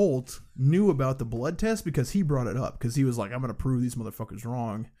the cult knew about the blood test because he brought it up, because he was like, I'm going to prove these motherfuckers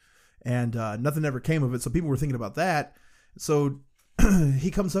wrong, and nothing ever came of it. So people were thinking about that. So he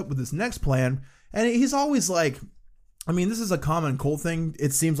comes up with this next plan, and he's always like, I mean, this is a common cult thing,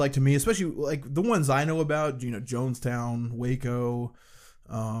 it seems like to me, especially like the ones I know about, you know, Jonestown, Waco,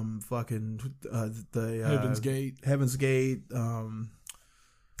 Heaven's Gate,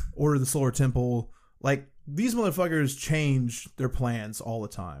 Order of the Solar Temple. Like, these motherfuckers change their plans all the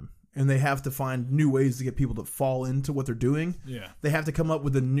time, and they have to find new ways to get people to fall into what they're doing. Yeah. They have to come up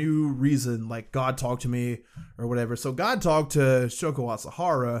with a new reason, like God talked to me or whatever. So God talked to Shoko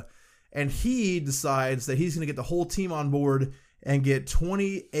Asahara, and he decides that he's going to get the whole team on board and get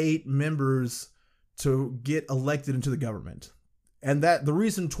 28 members to get elected into the government. And that the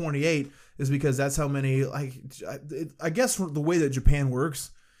reason 28 is because that's how many, like, I guess the way that Japan works,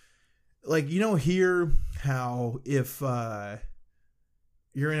 like, you know, here how if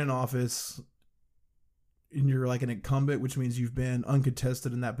you're in an office and you're like an incumbent, which means you've been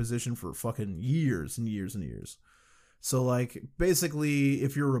uncontested in that position for fucking years and years and years. So, like, basically,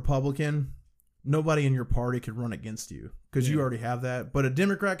 if you're a Republican, nobody in your party could run against you because you already have that. But a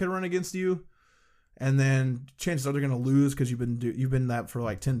Democrat could run against you. And then chances are they're going to lose because you've been that for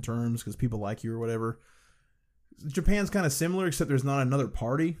like 10 terms because people like you or whatever. Japan's kind of similar, except there's not another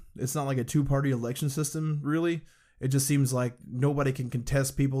party. It's not like a 2-party election system, really. It just seems like nobody can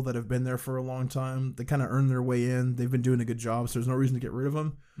contest people that have been there for a long time. They kind of earn their way in. They've been doing a good job, so there's no reason to get rid of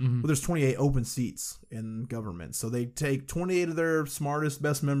them. But there's 28 open seats in government. So they take 28 of their smartest,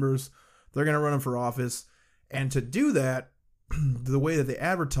 best members. They're going to run them for office. And to do that, the way that they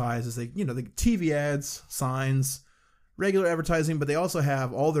advertise is they TV ads, signs, regular advertising, but they also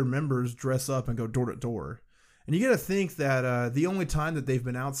have all their members dress up and go door to door. And you got to think that the only time that they've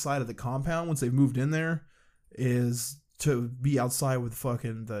been outside of the compound once they've moved in there is to be outside with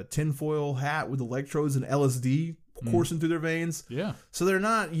fucking the tinfoil hat with electrodes and LSD coursing through their veins. Yeah. So they're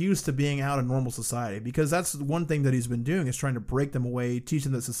not used to being out in normal society, because that's one thing that he's been doing, is trying to break them away, teach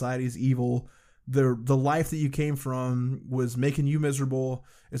them that society is evil. The life that you came from was making you miserable.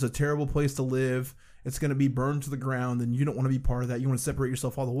 It's a terrible place to live. It's going to be burned to the ground, and you don't want to be part of that. You want to separate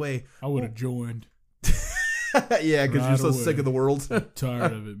yourself all the way. I would have joined. Yeah, because you're so sick of the world.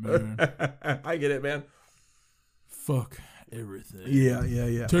 Tired of it, man. I get it, man. Fuck. everything.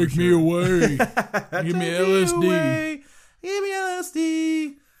 Yeah. Take me away. Give me LSD. Give me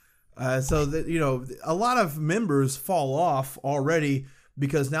LSD. So that, you know, a lot of members fall off already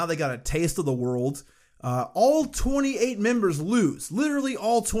because now they got a taste of the world. All 28 members lose, literally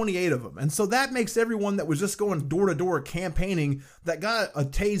all 28 of them. And so that makes everyone that was just going door to door campaigning that got a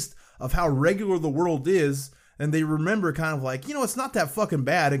taste of how regular the world is. And they remember kind of like, you know, it's not that fucking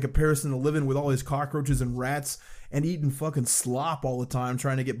bad in comparison to living with all these cockroaches and rats and eating fucking slop all the time,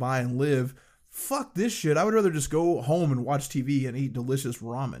 trying to get by and live. Fuck this shit. I would rather just go home and watch TV and eat delicious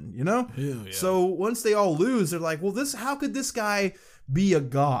ramen, you know? Hell yeah. So once they all lose, they're like, well, how could this guy be a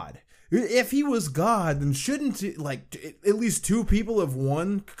god? If he was God, then shouldn't, like, at least 2 people have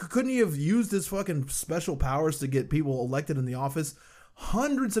won? Couldn't he have used his fucking special powers to get people elected in the office?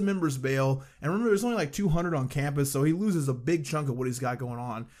 Hundreds of members bail. And remember, there's only like 200 on campus, so he loses a big chunk of what he's got going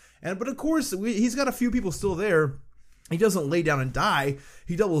on. But of course, he's got a few people still there. He doesn't lay down and die.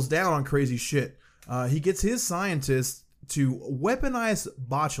 He doubles down on crazy shit. He gets his scientists to weaponize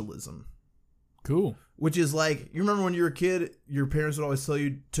botulism. Cool. Which is like, you remember when you were a kid, your parents would always tell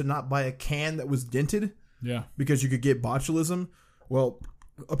you to not buy a can that was dented? Yeah. Because you could get botulism. Well,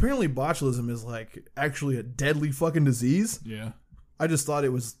 apparently botulism is like actually a deadly fucking disease. Yeah. I just thought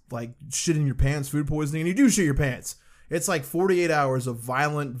it was like shit in your pants, food poisoning, and you do shit your pants. It's like 48 hours of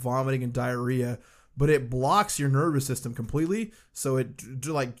violent vomiting and diarrhea, but it blocks your nervous system completely. So it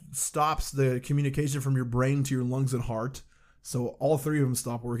like stops the communication from your brain to your lungs and heart. So all 3 of them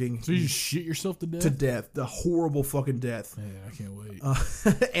stop working. So you just shit yourself to death? To death. The horrible fucking death. Man, I can't wait.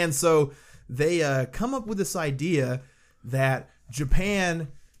 And so they come up with this idea that Japan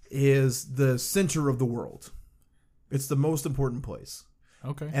is the center of the world. It's the most important place.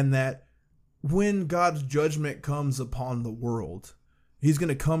 Okay. And that when God's judgment comes upon the world, he's going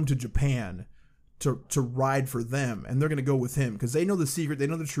to come to Japan to ride for them. And they're going to go with him because they know the secret. They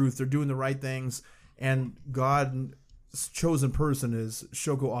know the truth. They're doing the right things. And God... chosen person is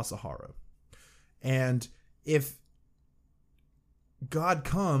Shoko Asahara. And if God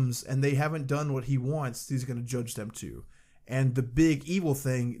comes and they haven't done what he wants, he's going to judge them too. And the big evil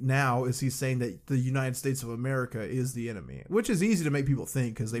thing now is he's saying that the United States of America is the enemy, which is easy to make people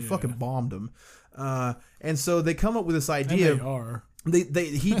think because they fucking bombed them. And so they come up with this idea. And they are.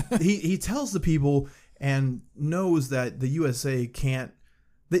 He tells the people and knows that the USA can't,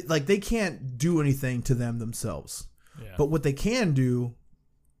 they can't do anything to them themselves. Yeah. But what they can do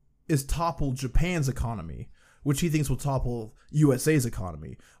is topple Japan's economy, which he thinks will topple USA's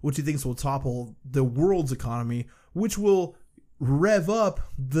economy, which he thinks will topple the world's economy, which will rev up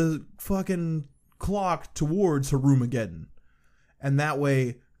the fucking clock towards Armageddon. And that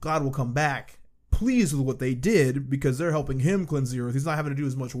way, God will come back pleased with what they did because they're helping him cleanse the earth. He's not having to do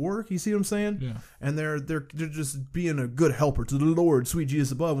as much work. You see what I'm saying? Yeah. And they're just being a good helper to the Lord, sweet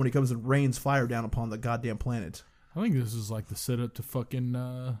Jesus above, when he comes and rains fire down upon the goddamn planet. I think this is like the setup to fucking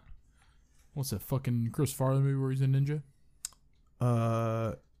what's that fucking Chris Farley movie where he's a ninja?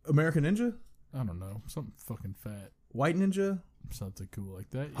 American Ninja? I don't know. Something fucking fat. White Ninja? Something cool like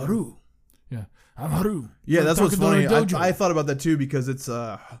that. Yeah. Haru. Yeah. I'm Haru. Yeah, that's what's funny. I thought about that too because it's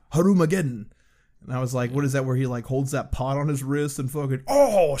Harumageddon. And I was like, what is that where he like holds that pot on his wrist and fucking,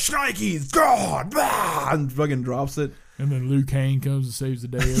 oh, Shnikes, God, blah, and fucking drops it. And then Liu Kang comes and saves the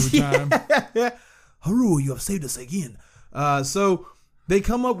day every time. Haru, you have saved us again. So they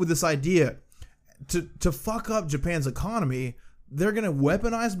come up with this idea to fuck up Japan's economy. They're going to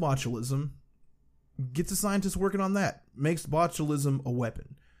weaponize botulism, get the scientists working on that, makes botulism a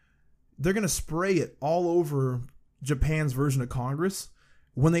weapon. They're going to spray it all over Japan's version of Congress.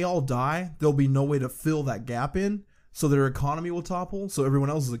 When they all die, there'll be no way to fill that gap in, so their economy will topple, so everyone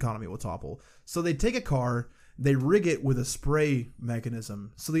else's economy will topple. So they take a car, they rig it with a spray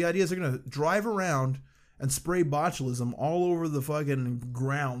mechanism. So the idea is they're going to drive around and spray botulism all over the fucking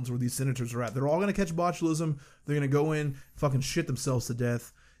grounds where these senators are at. They're all going to catch botulism. They're going to go in, fucking shit themselves to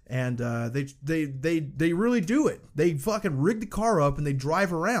death. And they really do it. They fucking rig the car up and they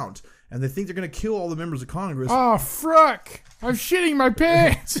drive around. And they think they're going to kill all the members of Congress. Oh, fuck. I'm shitting my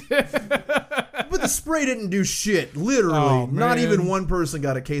pants. But the spray didn't do shit. Literally. Oh, not even one person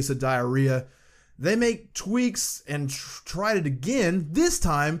got a case of diarrhea. They make tweaks and tried it again. This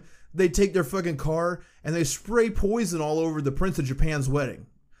time, they take their fucking car and they spray poison all over the Prince of Japan's wedding.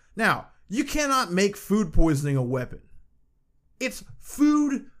 Now, you cannot make food poisoning a weapon. It's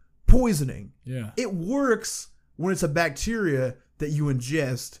food poisoning. Yeah. It works when it's a bacteria that you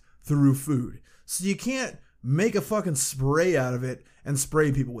ingest through food. So you can't make a fucking spray out of it and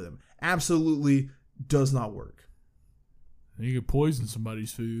spray people with them. Absolutely does not work. You could poison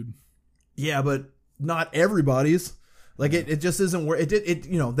somebody's food. Yeah, but not everybody's. Like it just isn't where it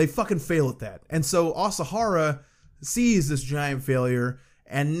they fucking fail at that. And so Asahara sees this giant failure,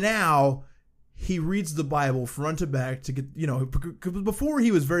 and now he reads the Bible front to back to get, because before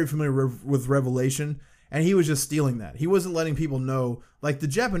he was very familiar with Revelation, and he was just stealing that. He wasn't letting people know, like the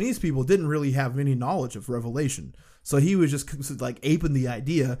Japanese people didn't really have any knowledge of Revelation. So he was just like aping the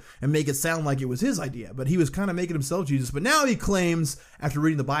idea and make it sound like it was his idea. But he was kind of making himself Jesus. But now he claims, after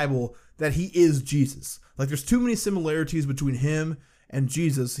reading the Bible, that he is Jesus. Like there's too many similarities between him and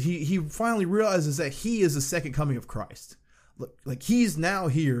Jesus. He finally realizes that he is the second coming of Christ. Like he's now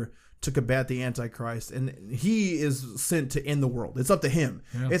here to combat the Antichrist, and he is sent to end the world. It's up to him.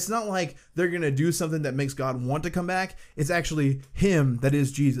 Yeah. It's not like they're going to do something that makes God want to come back. It's actually him that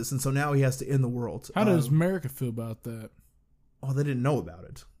is Jesus, and so now he has to end the world. How does America feel about that? Oh, they didn't know about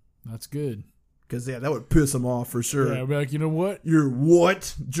it. That's good. Because, yeah, that would piss them off for sure. Yeah, I'd be like, you know what? You're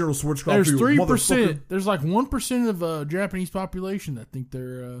what? General Schwarzkopf. There's 3%. There's like 1% of Japanese population that think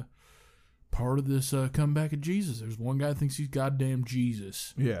they're part of this comeback of Jesus. There's one guy that thinks he's goddamn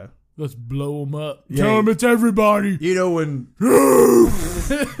Jesus. Yeah. Let's blow him up. Yeah, Tell him it's everybody. You know when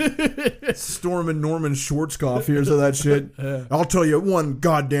Stormin' Norman Schwarzkopf hears of that shit. Yeah. I'll tell you one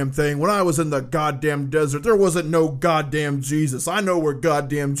goddamn thing. When I was in the goddamn desert, there wasn't no goddamn Jesus. I know where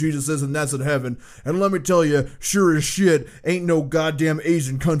goddamn Jesus is, and that's in heaven. And let me tell you, sure as shit, ain't no goddamn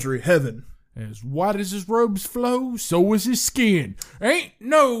Asian country heaven. As white as his robes flow, so is his skin. Ain't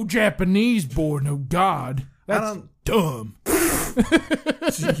no Japanese boy, no God. That's dumb.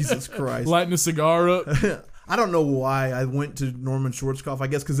 Jesus Christ. Lighting a cigar up. I don't know why I went to Norman Schwarzkopf. I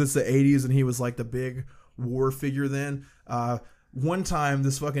guess because it's the 80s and he was like the big war figure then. One time,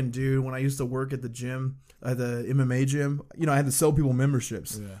 this fucking dude, when I used to work at the gym, at the MMA gym, I had to sell people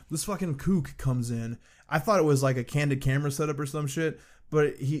memberships. Yeah. This fucking kook comes in. I thought it was like a candid camera setup or some shit,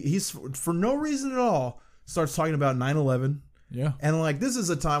 but he's, for no reason at all, starts talking about 9/11. Yeah. And like, this is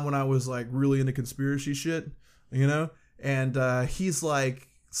a time when I was like really into conspiracy shit, And he's like,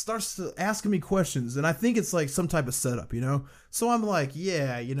 starts to asking me questions, and I think it's like some type of setup, So I'm like,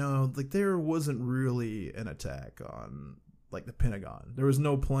 yeah, like there wasn't really an attack on like the Pentagon. There was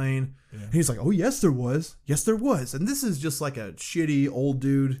no plane. Yeah. And he's like, oh, yes, there was. Yes, there was. And this is just like a shitty old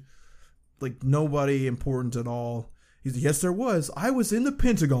dude, like nobody important at all. He's like, yes, there was. I was in the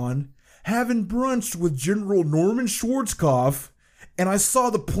Pentagon having brunch with General Norman Schwarzkopf, and I saw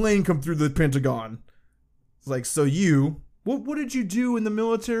the plane come through the Pentagon. It's like, so what did you do in the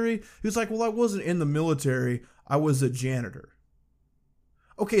military? He was like, well, I wasn't in the military. I was a janitor.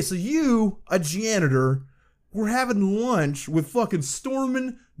 Okay, so you, a janitor, were having lunch with fucking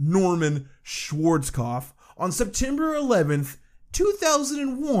Stormin' Norman Schwarzkopf on September 11th,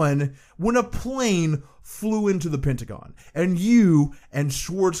 2001, when a plane flew into the Pentagon. And you and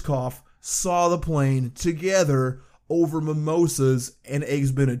Schwarzkopf saw the plane together over mimosas and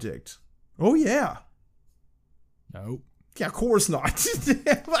Eggs Benedict. Oh, yeah. Nope. Yeah, of course not.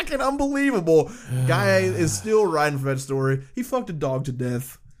 Fucking unbelievable. Guy is still riding for that story. He fucked a dog to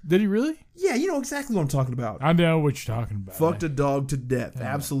death. Did he really? Yeah, you know exactly what I'm talking about. I know what you're talking about. Fucked a dog to death.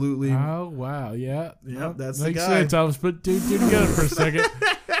 Yeah. Absolutely. Oh, wow. Yeah. Yep, that's the Makes guy. Sense. I was put two together for a second.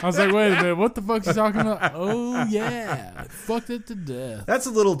 I was like, wait a minute. What the fuck's he talking about? Oh, yeah. Fucked it to death. That's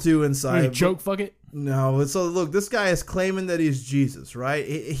a little too inside. Did he choke fuck it? No. So, look, this guy is claiming that he's Jesus, right?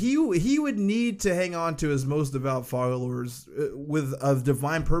 He would need to hang on to his most devout followers with a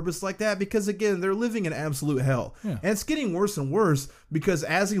divine purpose like that because, again, they're living in absolute hell. Yeah. And it's getting worse and worse because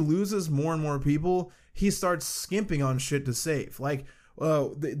as he loses more and more people, he starts skimping on shit to save. Like,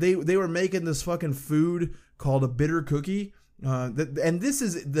 they were making this fucking food called a bitter cookie. And this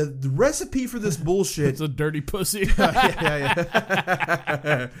is the recipe for this bullshit. It's a dirty pussy.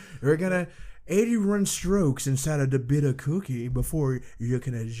 yeah. We're gonna 81 strokes inside of the bitter cookie before you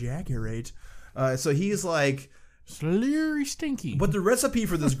can ejaculate. So he's like, slurry stinky. But the recipe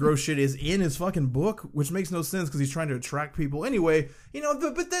for this gross shit is in his fucking book, which makes no sense because he's trying to attract people. Anyway,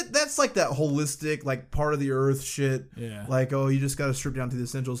 but that's like that holistic, like part of the earth shit. Yeah. Like, oh, you just got to strip down to the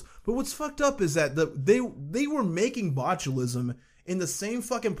essentials. But what's fucked up is that they were making botulism in the same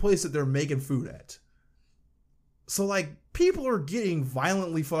fucking place that they're making food at. So, like, people are getting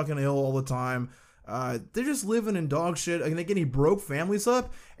violently fucking ill all the time. They're just living in dog shit. And again, he broke families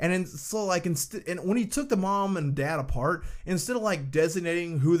up. And and when he took the mom and dad apart, instead of like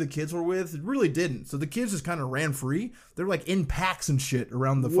designating who the kids were with, it really didn't. So the kids just kind of ran free. They're like in packs and shit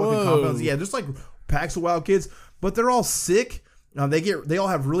around the fucking compounds. Yeah, just like packs of wild kids. But they're all sick. They all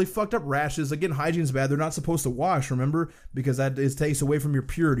have really fucked up rashes. Again, hygiene's bad. They're not supposed to wash, remember? Because that takes away from your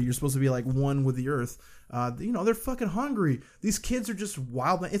purity. You're supposed to be like one with the earth. They're fucking hungry. These kids are just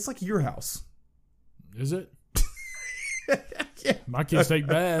wild. It's like your house. Is it? My kids take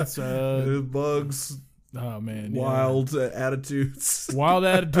baths. Bugs. Oh man, Wild attitudes. Wild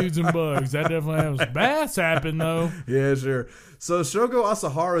attitudes and bugs. That definitely happens. Baths happen though. Yeah, sure. So Shoko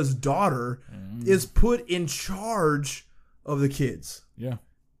Asahara's daughter is put in charge of the kids. Yeah.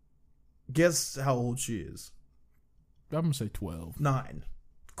 Guess how old she is? I'm gonna say 12. 9.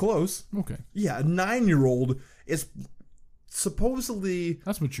 Close. Okay. Yeah, a 9-year-old is supposedly...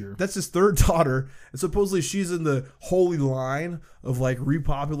 That's mature. That's his third daughter. And supposedly she's in the holy line of like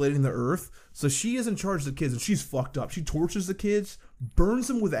repopulating the earth. So she is in charge of the kids and she's fucked up. She tortures the kids, burns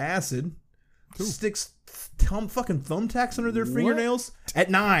them with acid, sticks fucking thumbtacks under their fingernails at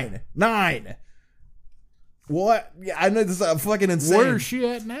 9. 9. What? Yeah, I know this is fucking insane. Where is she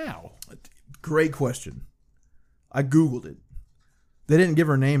at now? Great question. I Googled it. They didn't give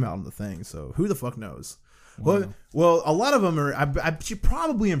her name out on the thing, so who the fuck knows? Wow. Well, a lot of them are. She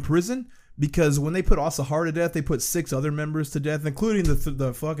probably in prison because when they put Asahara to death, they put 6 other members to death, including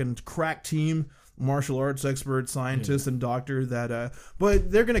the fucking crack team, martial arts expert, scientist, and doctor. That, but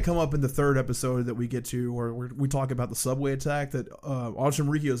they're gonna come up in the 3rd episode that we get to, where we talk about the subway attack that Aum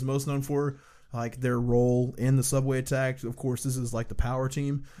Shinrikyo is most known for. Like their role in the subway attack. Of course, this is like the power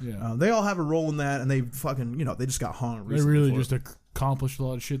team. Yeah. They all have a role in that, and they fucking, they just got hung recently. They really just accomplished a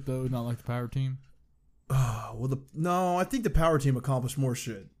lot of shit, though, not like the power team. No, I think the power team accomplished more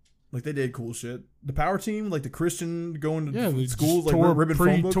shit. Like they did cool shit. The power team, like the Christian going to schools, like ripping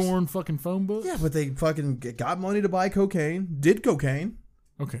phone books. Torn fucking phone books. Yeah, but they fucking got money to buy cocaine. Did cocaine.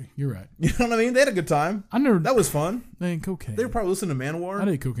 Okay, you're right. You know what I mean? They had a good time. That was fun. Man, cocaine. They were probably listening to Manowar. I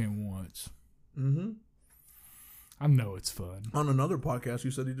did cocaine once. Mm-hmm. I know it's fun. On another podcast,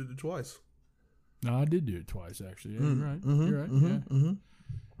 you said he did it twice. No, I did do it twice, actually. Yeah, you're right. Mm-hmm. You're right. Mm-hmm.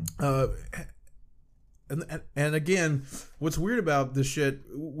 Yeah. And again, what's weird about this shit,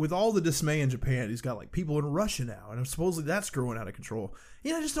 with all the dismay in Japan, he's got like people in Russia now, and supposedly that's growing out of control.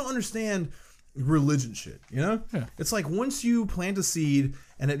 I just don't understand religion shit, Yeah. It's like once you plant a seed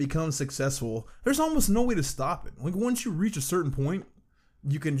and it becomes successful, there's almost no way to stop it. Like once you reach a certain point,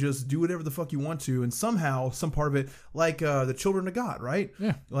 you can just do whatever the fuck you want to, and somehow, some part of it, like the children of God, right?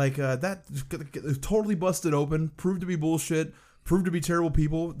 Yeah. Like that totally busted open, proved to be bullshit, proved to be terrible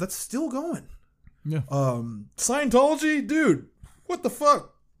people. That's still going. Yeah. Scientology, dude, what the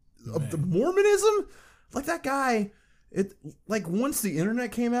fuck? The Mormonism? Like that guy, like once the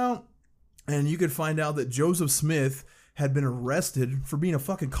internet came out, and you could find out that Joseph Smith had been arrested for being a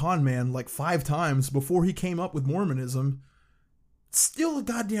fucking con man like 5 times before he came up with Mormonism. Still a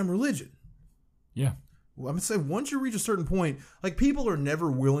goddamn religion. Yeah. Well, I'm going to say once you reach a certain point, like people are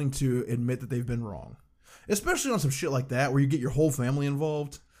never willing to admit that they've been wrong. Especially on some shit like that where you get your whole family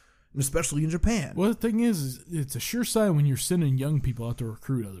involved. And especially in Japan. Well, the thing is it's a sure sign when you're sending young people out to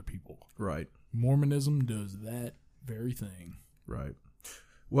recruit other people. Right. Mormonism does that very thing. Right.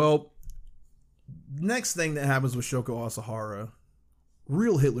 Well, next thing that happens with Shoko Asahara,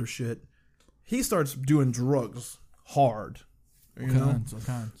 real Hitler shit, he starts doing drugs hard. All kinds.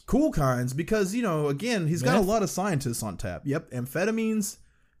 Cool kinds, because, again, he's got a lot of scientists on tap. Yep, amphetamines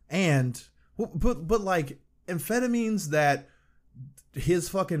but like amphetamines that his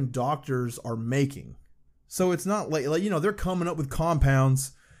fucking doctors are making. So it's not like they're coming up with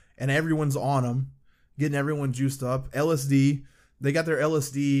compounds and everyone's on them, getting everyone juiced up. LSD, they got their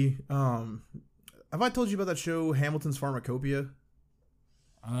LSD. Have I told you about that show, Hamilton's Pharmacopoeia?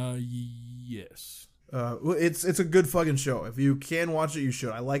 Yes. It's a good fucking show. If you can watch it, you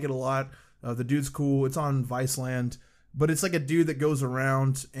should. I like it a lot. The dude's cool. It's on Viceland, but it's like a dude that goes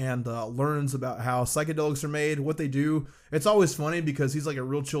around and learns about how psychedelics are made, what they do. It's always funny because he's like a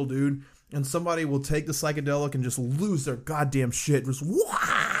real chill dude, and somebody will take the psychedelic and just lose their goddamn shit, just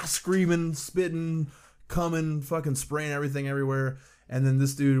screaming, spitting, coming, fucking spraying everything everywhere, and then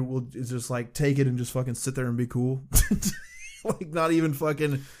this dude is just like take it and just fucking sit there and be cool, like not even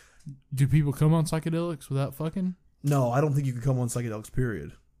fucking. Do people come on psychedelics without fucking? No, I don't think you can come on psychedelics,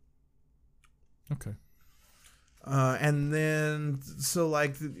 period. Okay. And then, so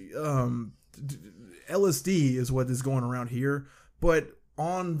like, LSD is what is going around here. But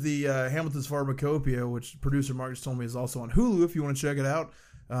on the Hamilton's Pharmacopoeia, which producer Mark just told me is also on Hulu if you want to check it out.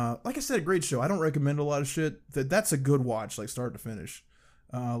 Like I said, a great show. I don't recommend a lot of shit. That's a good watch, like start to finish.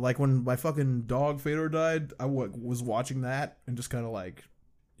 Like when my fucking dog Fedor died, I was watching that and just kind of like,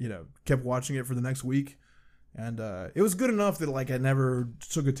 kept watching it for the next week. And it was good enough that like I never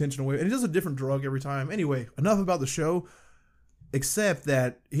took attention away. And it is a different drug every time. Anyway, enough about the show. Except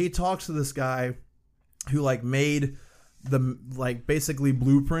that he talks to this guy who like made the like basically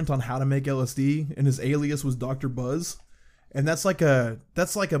blueprint on how to make LSD, and his alias was Dr. Buzz. And that's like a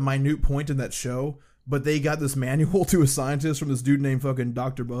minute point in that show But they got this manual to a scientist from this dude named fucking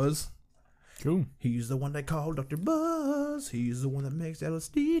Dr. Buzz. Cool. He's the one they call Dr. Buzz. He's the one that makes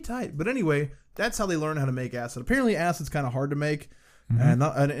LSD tight. But anyway, that's how they learn how to make acid. Apparently, acid's kind of hard to make. And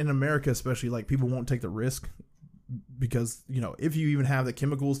in America, especially, like, people won't take the risk because, you know, if you even have the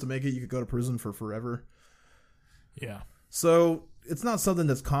chemicals to make it, you could go to prison for forever. Yeah. So it's not something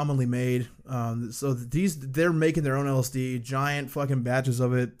that's commonly made. So they're making their own LSD, giant fucking batches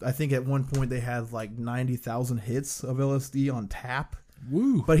of it. I think at one point they had like 90,000 hits of LSD on tap.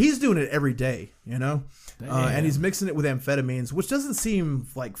 Woo. But he's doing it every day, you know? And he's mixing it with amphetamines, which doesn't seem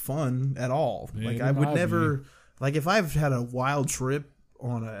like fun at all. Like, I would never... Like, if I've had a wild trip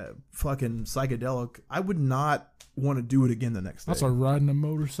on a fucking psychedelic, I would not want to do it again the next day. That's like riding a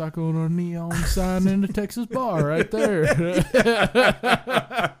motorcycle on a neon sign in the Texas bar right there.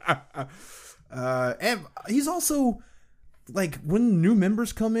 And he's also, like, when new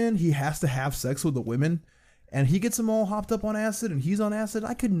members come in, he has to have sex with the women, and he gets them all hopped up on acid, and he's on acid.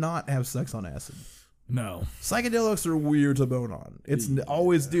 I could not have sex on acid. No. Psychedelics are weird to bone on. It's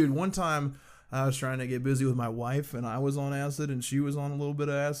always, dude, one time... I was trying to get busy with my wife, and I was on acid, and she was on a little bit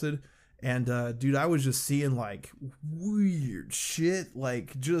of acid. And, dude, I was just seeing, like, weird shit,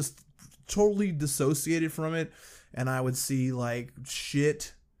 like, just totally dissociated from it. And I would see, like,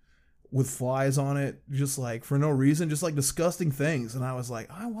 shit with flies on it, just, like, for no reason, just, like, disgusting things. And I was like,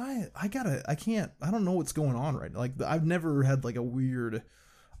 I don't know what's going on right now. Like, I've never had, like, a weird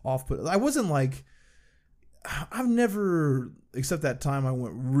off-put. I've never, except that time I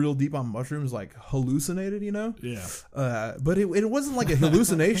went real deep on mushrooms, like hallucinated, you know? Yeah. But it wasn't like a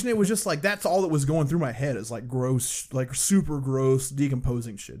hallucination. It was just like, that's all that was going through my head is like gross, like super gross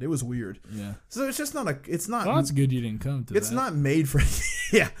decomposing shit. It was weird. Yeah. So it's just not well, that's good you didn't come to it's not made for,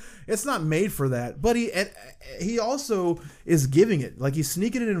 yeah, it's not made for that. But he also is giving it, like he's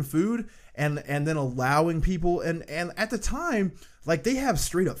sneaking it in food and then allowing people. And at the time, like they have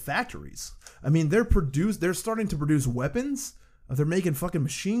straight up factories. I mean, they're starting to produce weapons. They're making fucking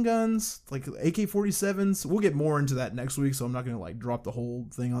machine guns, like AK-47s. We'll get more into that next week, so I'm not going to like drop the whole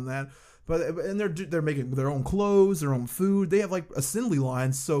thing on that. And they're making their own clothes, their own food. They have like assembly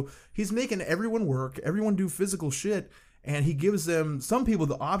lines. So he's making everyone work, everyone do physical shit, and he gives some people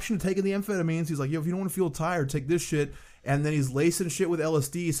the option of taking the amphetamines. He's like, yo, if you don't want to feel tired, take this shit. And then he's lacing shit with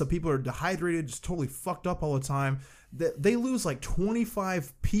LSD, so people are dehydrated, just totally fucked up all the time. They lose like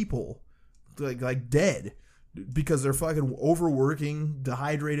 25 people. Like dead because they're fucking overworking,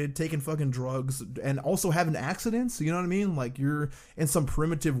 dehydrated, taking fucking drugs, and also having accidents. You know what I mean? Like you're in some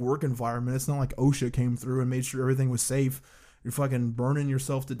primitive work environment. It's not like OSHA came through and made sure everything was safe. You're fucking burning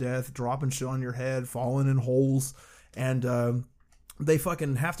yourself to death, dropping shit on your head, falling in holes, and they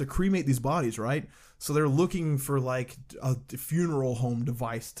fucking have to cremate these bodies, right? So they're looking for like a funeral home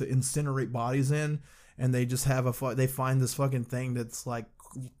device to incinerate bodies in, and they just have they find this fucking thing that's like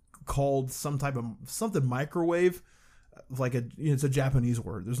called something microwave, like it's a Japanese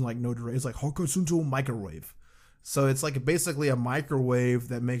word. There's like no direct. It's like hokusunto microwave. So it's like basically a microwave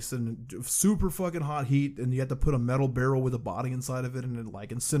that makes a super fucking hot heat, and you have to put a metal barrel with a body inside of it, and it like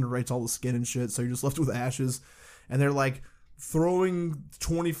incinerates all the skin and shit. So you're just left with ashes, and they're like throwing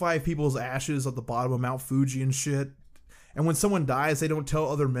 25 people's ashes at the bottom of Mount Fuji and shit. And when someone dies, they don't tell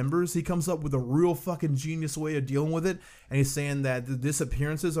other members. He comes up with a real fucking genius way of dealing with it. And he's saying that the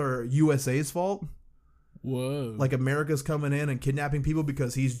disappearances are USA's fault. Whoa. Like America's coming in and kidnapping people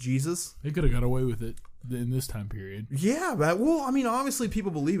because he's Jesus. They could have got away with it in this time period. Yeah, but, well, I mean, obviously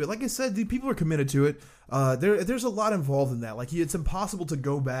people believe it. Like I said, the people are committed to it. There's a lot involved in that. Like, it's impossible to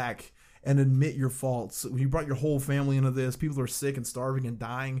go back and admit your faults. You brought your whole family into this. People are sick and starving and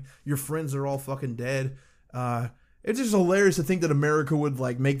dying. Your friends are all fucking dead. It's just hilarious to think that America would,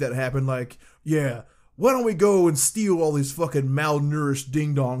 like, make that happen. Like, yeah, why don't we go and steal all these fucking malnourished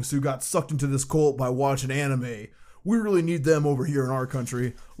ding-dongs who got sucked into this cult by watching anime? We really need them over here in our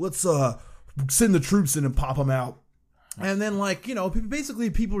country. Let's send the troops in and pop them out. And then, like, you know, basically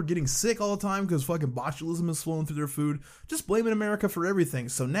people are getting sick all the time because fucking botulism is flowing through their food. Just blaming America for everything.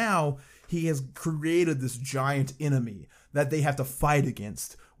 So now he has created this giant enemy that they have to fight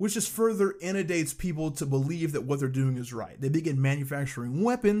against, which just further inundates people to believe that what they're doing is right. They begin manufacturing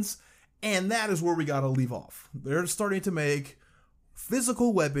weapons, and that is where we got to leave off. They're starting to make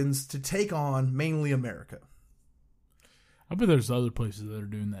physical weapons to take on mainly America. I bet there's other places that are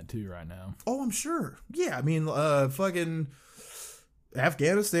doing that too right now. Oh, I'm sure. Yeah, I mean, fucking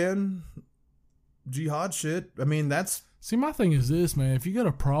Afghanistan, jihad shit. I mean, that's... See, my thing is this, man. If you got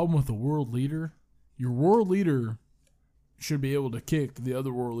a problem with a world leader, your world leader should be able to kick the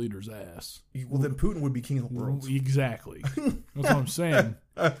other world leader's ass. Well, then Putin would be king of the world. Exactly. That's what I'm saying.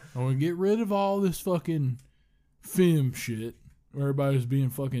 I want to get rid of all this fucking fem shit where everybody's being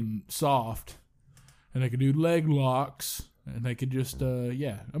fucking soft, and they could do leg locks, and they could just,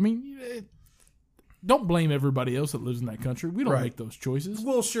 I mean, don't blame everybody else that lives in that country. We don't make those choices.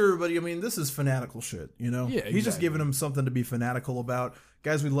 Well, sure, but I mean, this is fanatical shit, you know? Yeah, exactly. He's just giving them something to be fanatical about.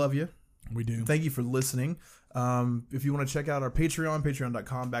 Guys, we love you. We do. Thank you for listening. If you want to check out our Patreon,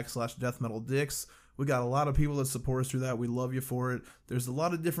 patreon.com/deathmetaldicks. We got a lot of people that support us through that. We love you for it. There's a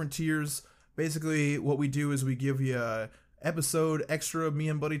lot of different tiers. Basically, what we do is we give you a episode extra, me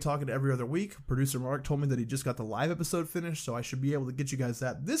and Buddy talking every other week. Producer Mark told me that he just got the live episode finished, so I should be able to get you guys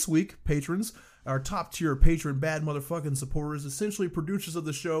that this week. Patrons, our top tier patron, bad motherfucking supporters, essentially producers of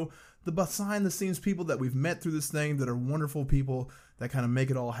the show, the behind the scenes people that we've met through this thing that are wonderful people that kind of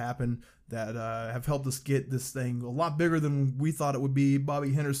make it all happen, that have helped us get this thing a lot bigger than we thought it would be.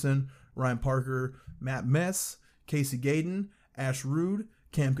 Bobby Henderson, Ryan Parker, Matt Mess, Casey Gayden, Ash Rude,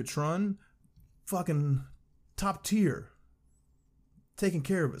 Cam Catron, fucking top tier. Taking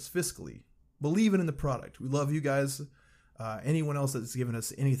care of us fiscally, believing in the product. We love you guys. Anyone else that's given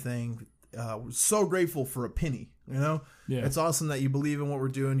us anything, we're so grateful for a penny. You know, It's awesome that you believe in what we're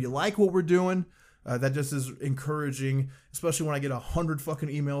doing. You like what we're doing. That just is encouraging, especially when I get 100 fucking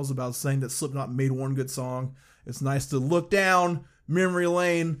emails about saying that Slipknot made one good song. It's nice to look down memory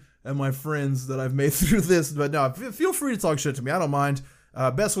lane at my friends that I've made through this. But no, feel free to talk shit to me. I don't mind.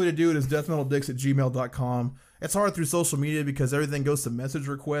 Best way to do it is deathmetaldicks@gmail.com. It's hard through social media because everything goes to message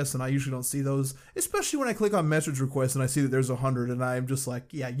requests, and I usually don't see those, especially when I click on message requests and I see that there's 100, and I'm just like,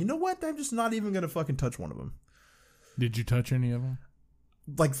 yeah, you know what? I'm just not even going to fucking touch one of them. Did you touch any of them?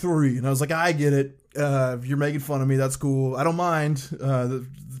 Like 3, and I was like, I get it. If you're making fun of me, that's cool. I don't mind.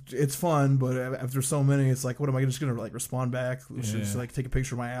 It's fun, but after so many, it's like, what am I just gonna like respond back? Just like take a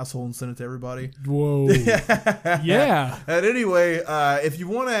picture of my asshole and send it to everybody. Whoa. Yeah. And anyway, if you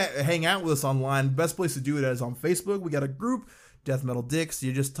want to hang out with us online, best place to do it is on Facebook. We got a group, Death Metal Dicks.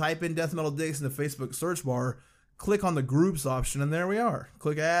 You just type in Death Metal Dicks in the Facebook search bar. Click on the groups option, and there we are.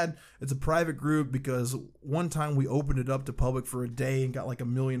 Click add. It's a private group because one time we opened it up to public for a day and got like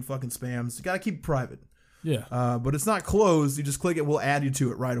 1 million fucking spams. You got to keep it private. Yeah. But it's not closed. You just click it. We'll add you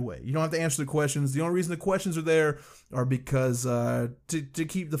to it right away. You don't have to answer the questions. The only reason the questions are there are because to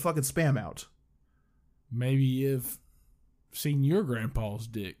keep the fucking spam out. Maybe you've seen your grandpa's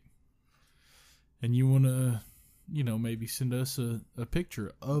dick and you want to, maybe send us a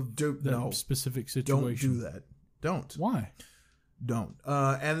picture of that specific situation. Don't do that. Don't. Why? Don't.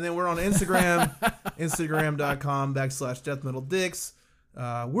 And then we're on Instagram, instagram.com/deathmetaldicks.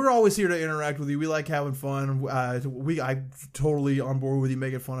 We're always here to interact with you. We like having fun. I'm totally on board with you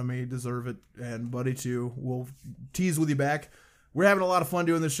making fun of me. Deserve it. And Buddy too. We'll tease with you back. We're having a lot of fun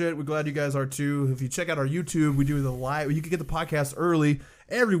doing this shit. We're glad you guys are too. If you check out our YouTube, we do the live. You can get the podcast early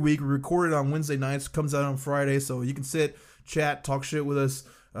every week. We record it on Wednesday nights. Comes out on Friday, so you can sit, chat, talk shit with us.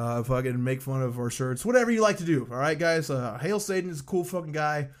 Fucking make fun of our shirts, whatever you like to do. All right, guys. Hail Satan is a cool fucking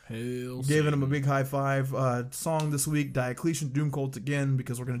guy. Hail Giving Satan. Him a big high five. Song this week, Diocletian Doom Cult again,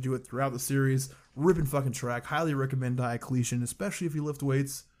 because we're gonna do it throughout the series. Ripping fucking track. Highly recommend Diocletian, especially if you lift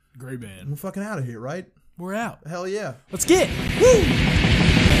weights. Great band. We're fucking out of here, right? We're out. Hell yeah. Let's get. Woo!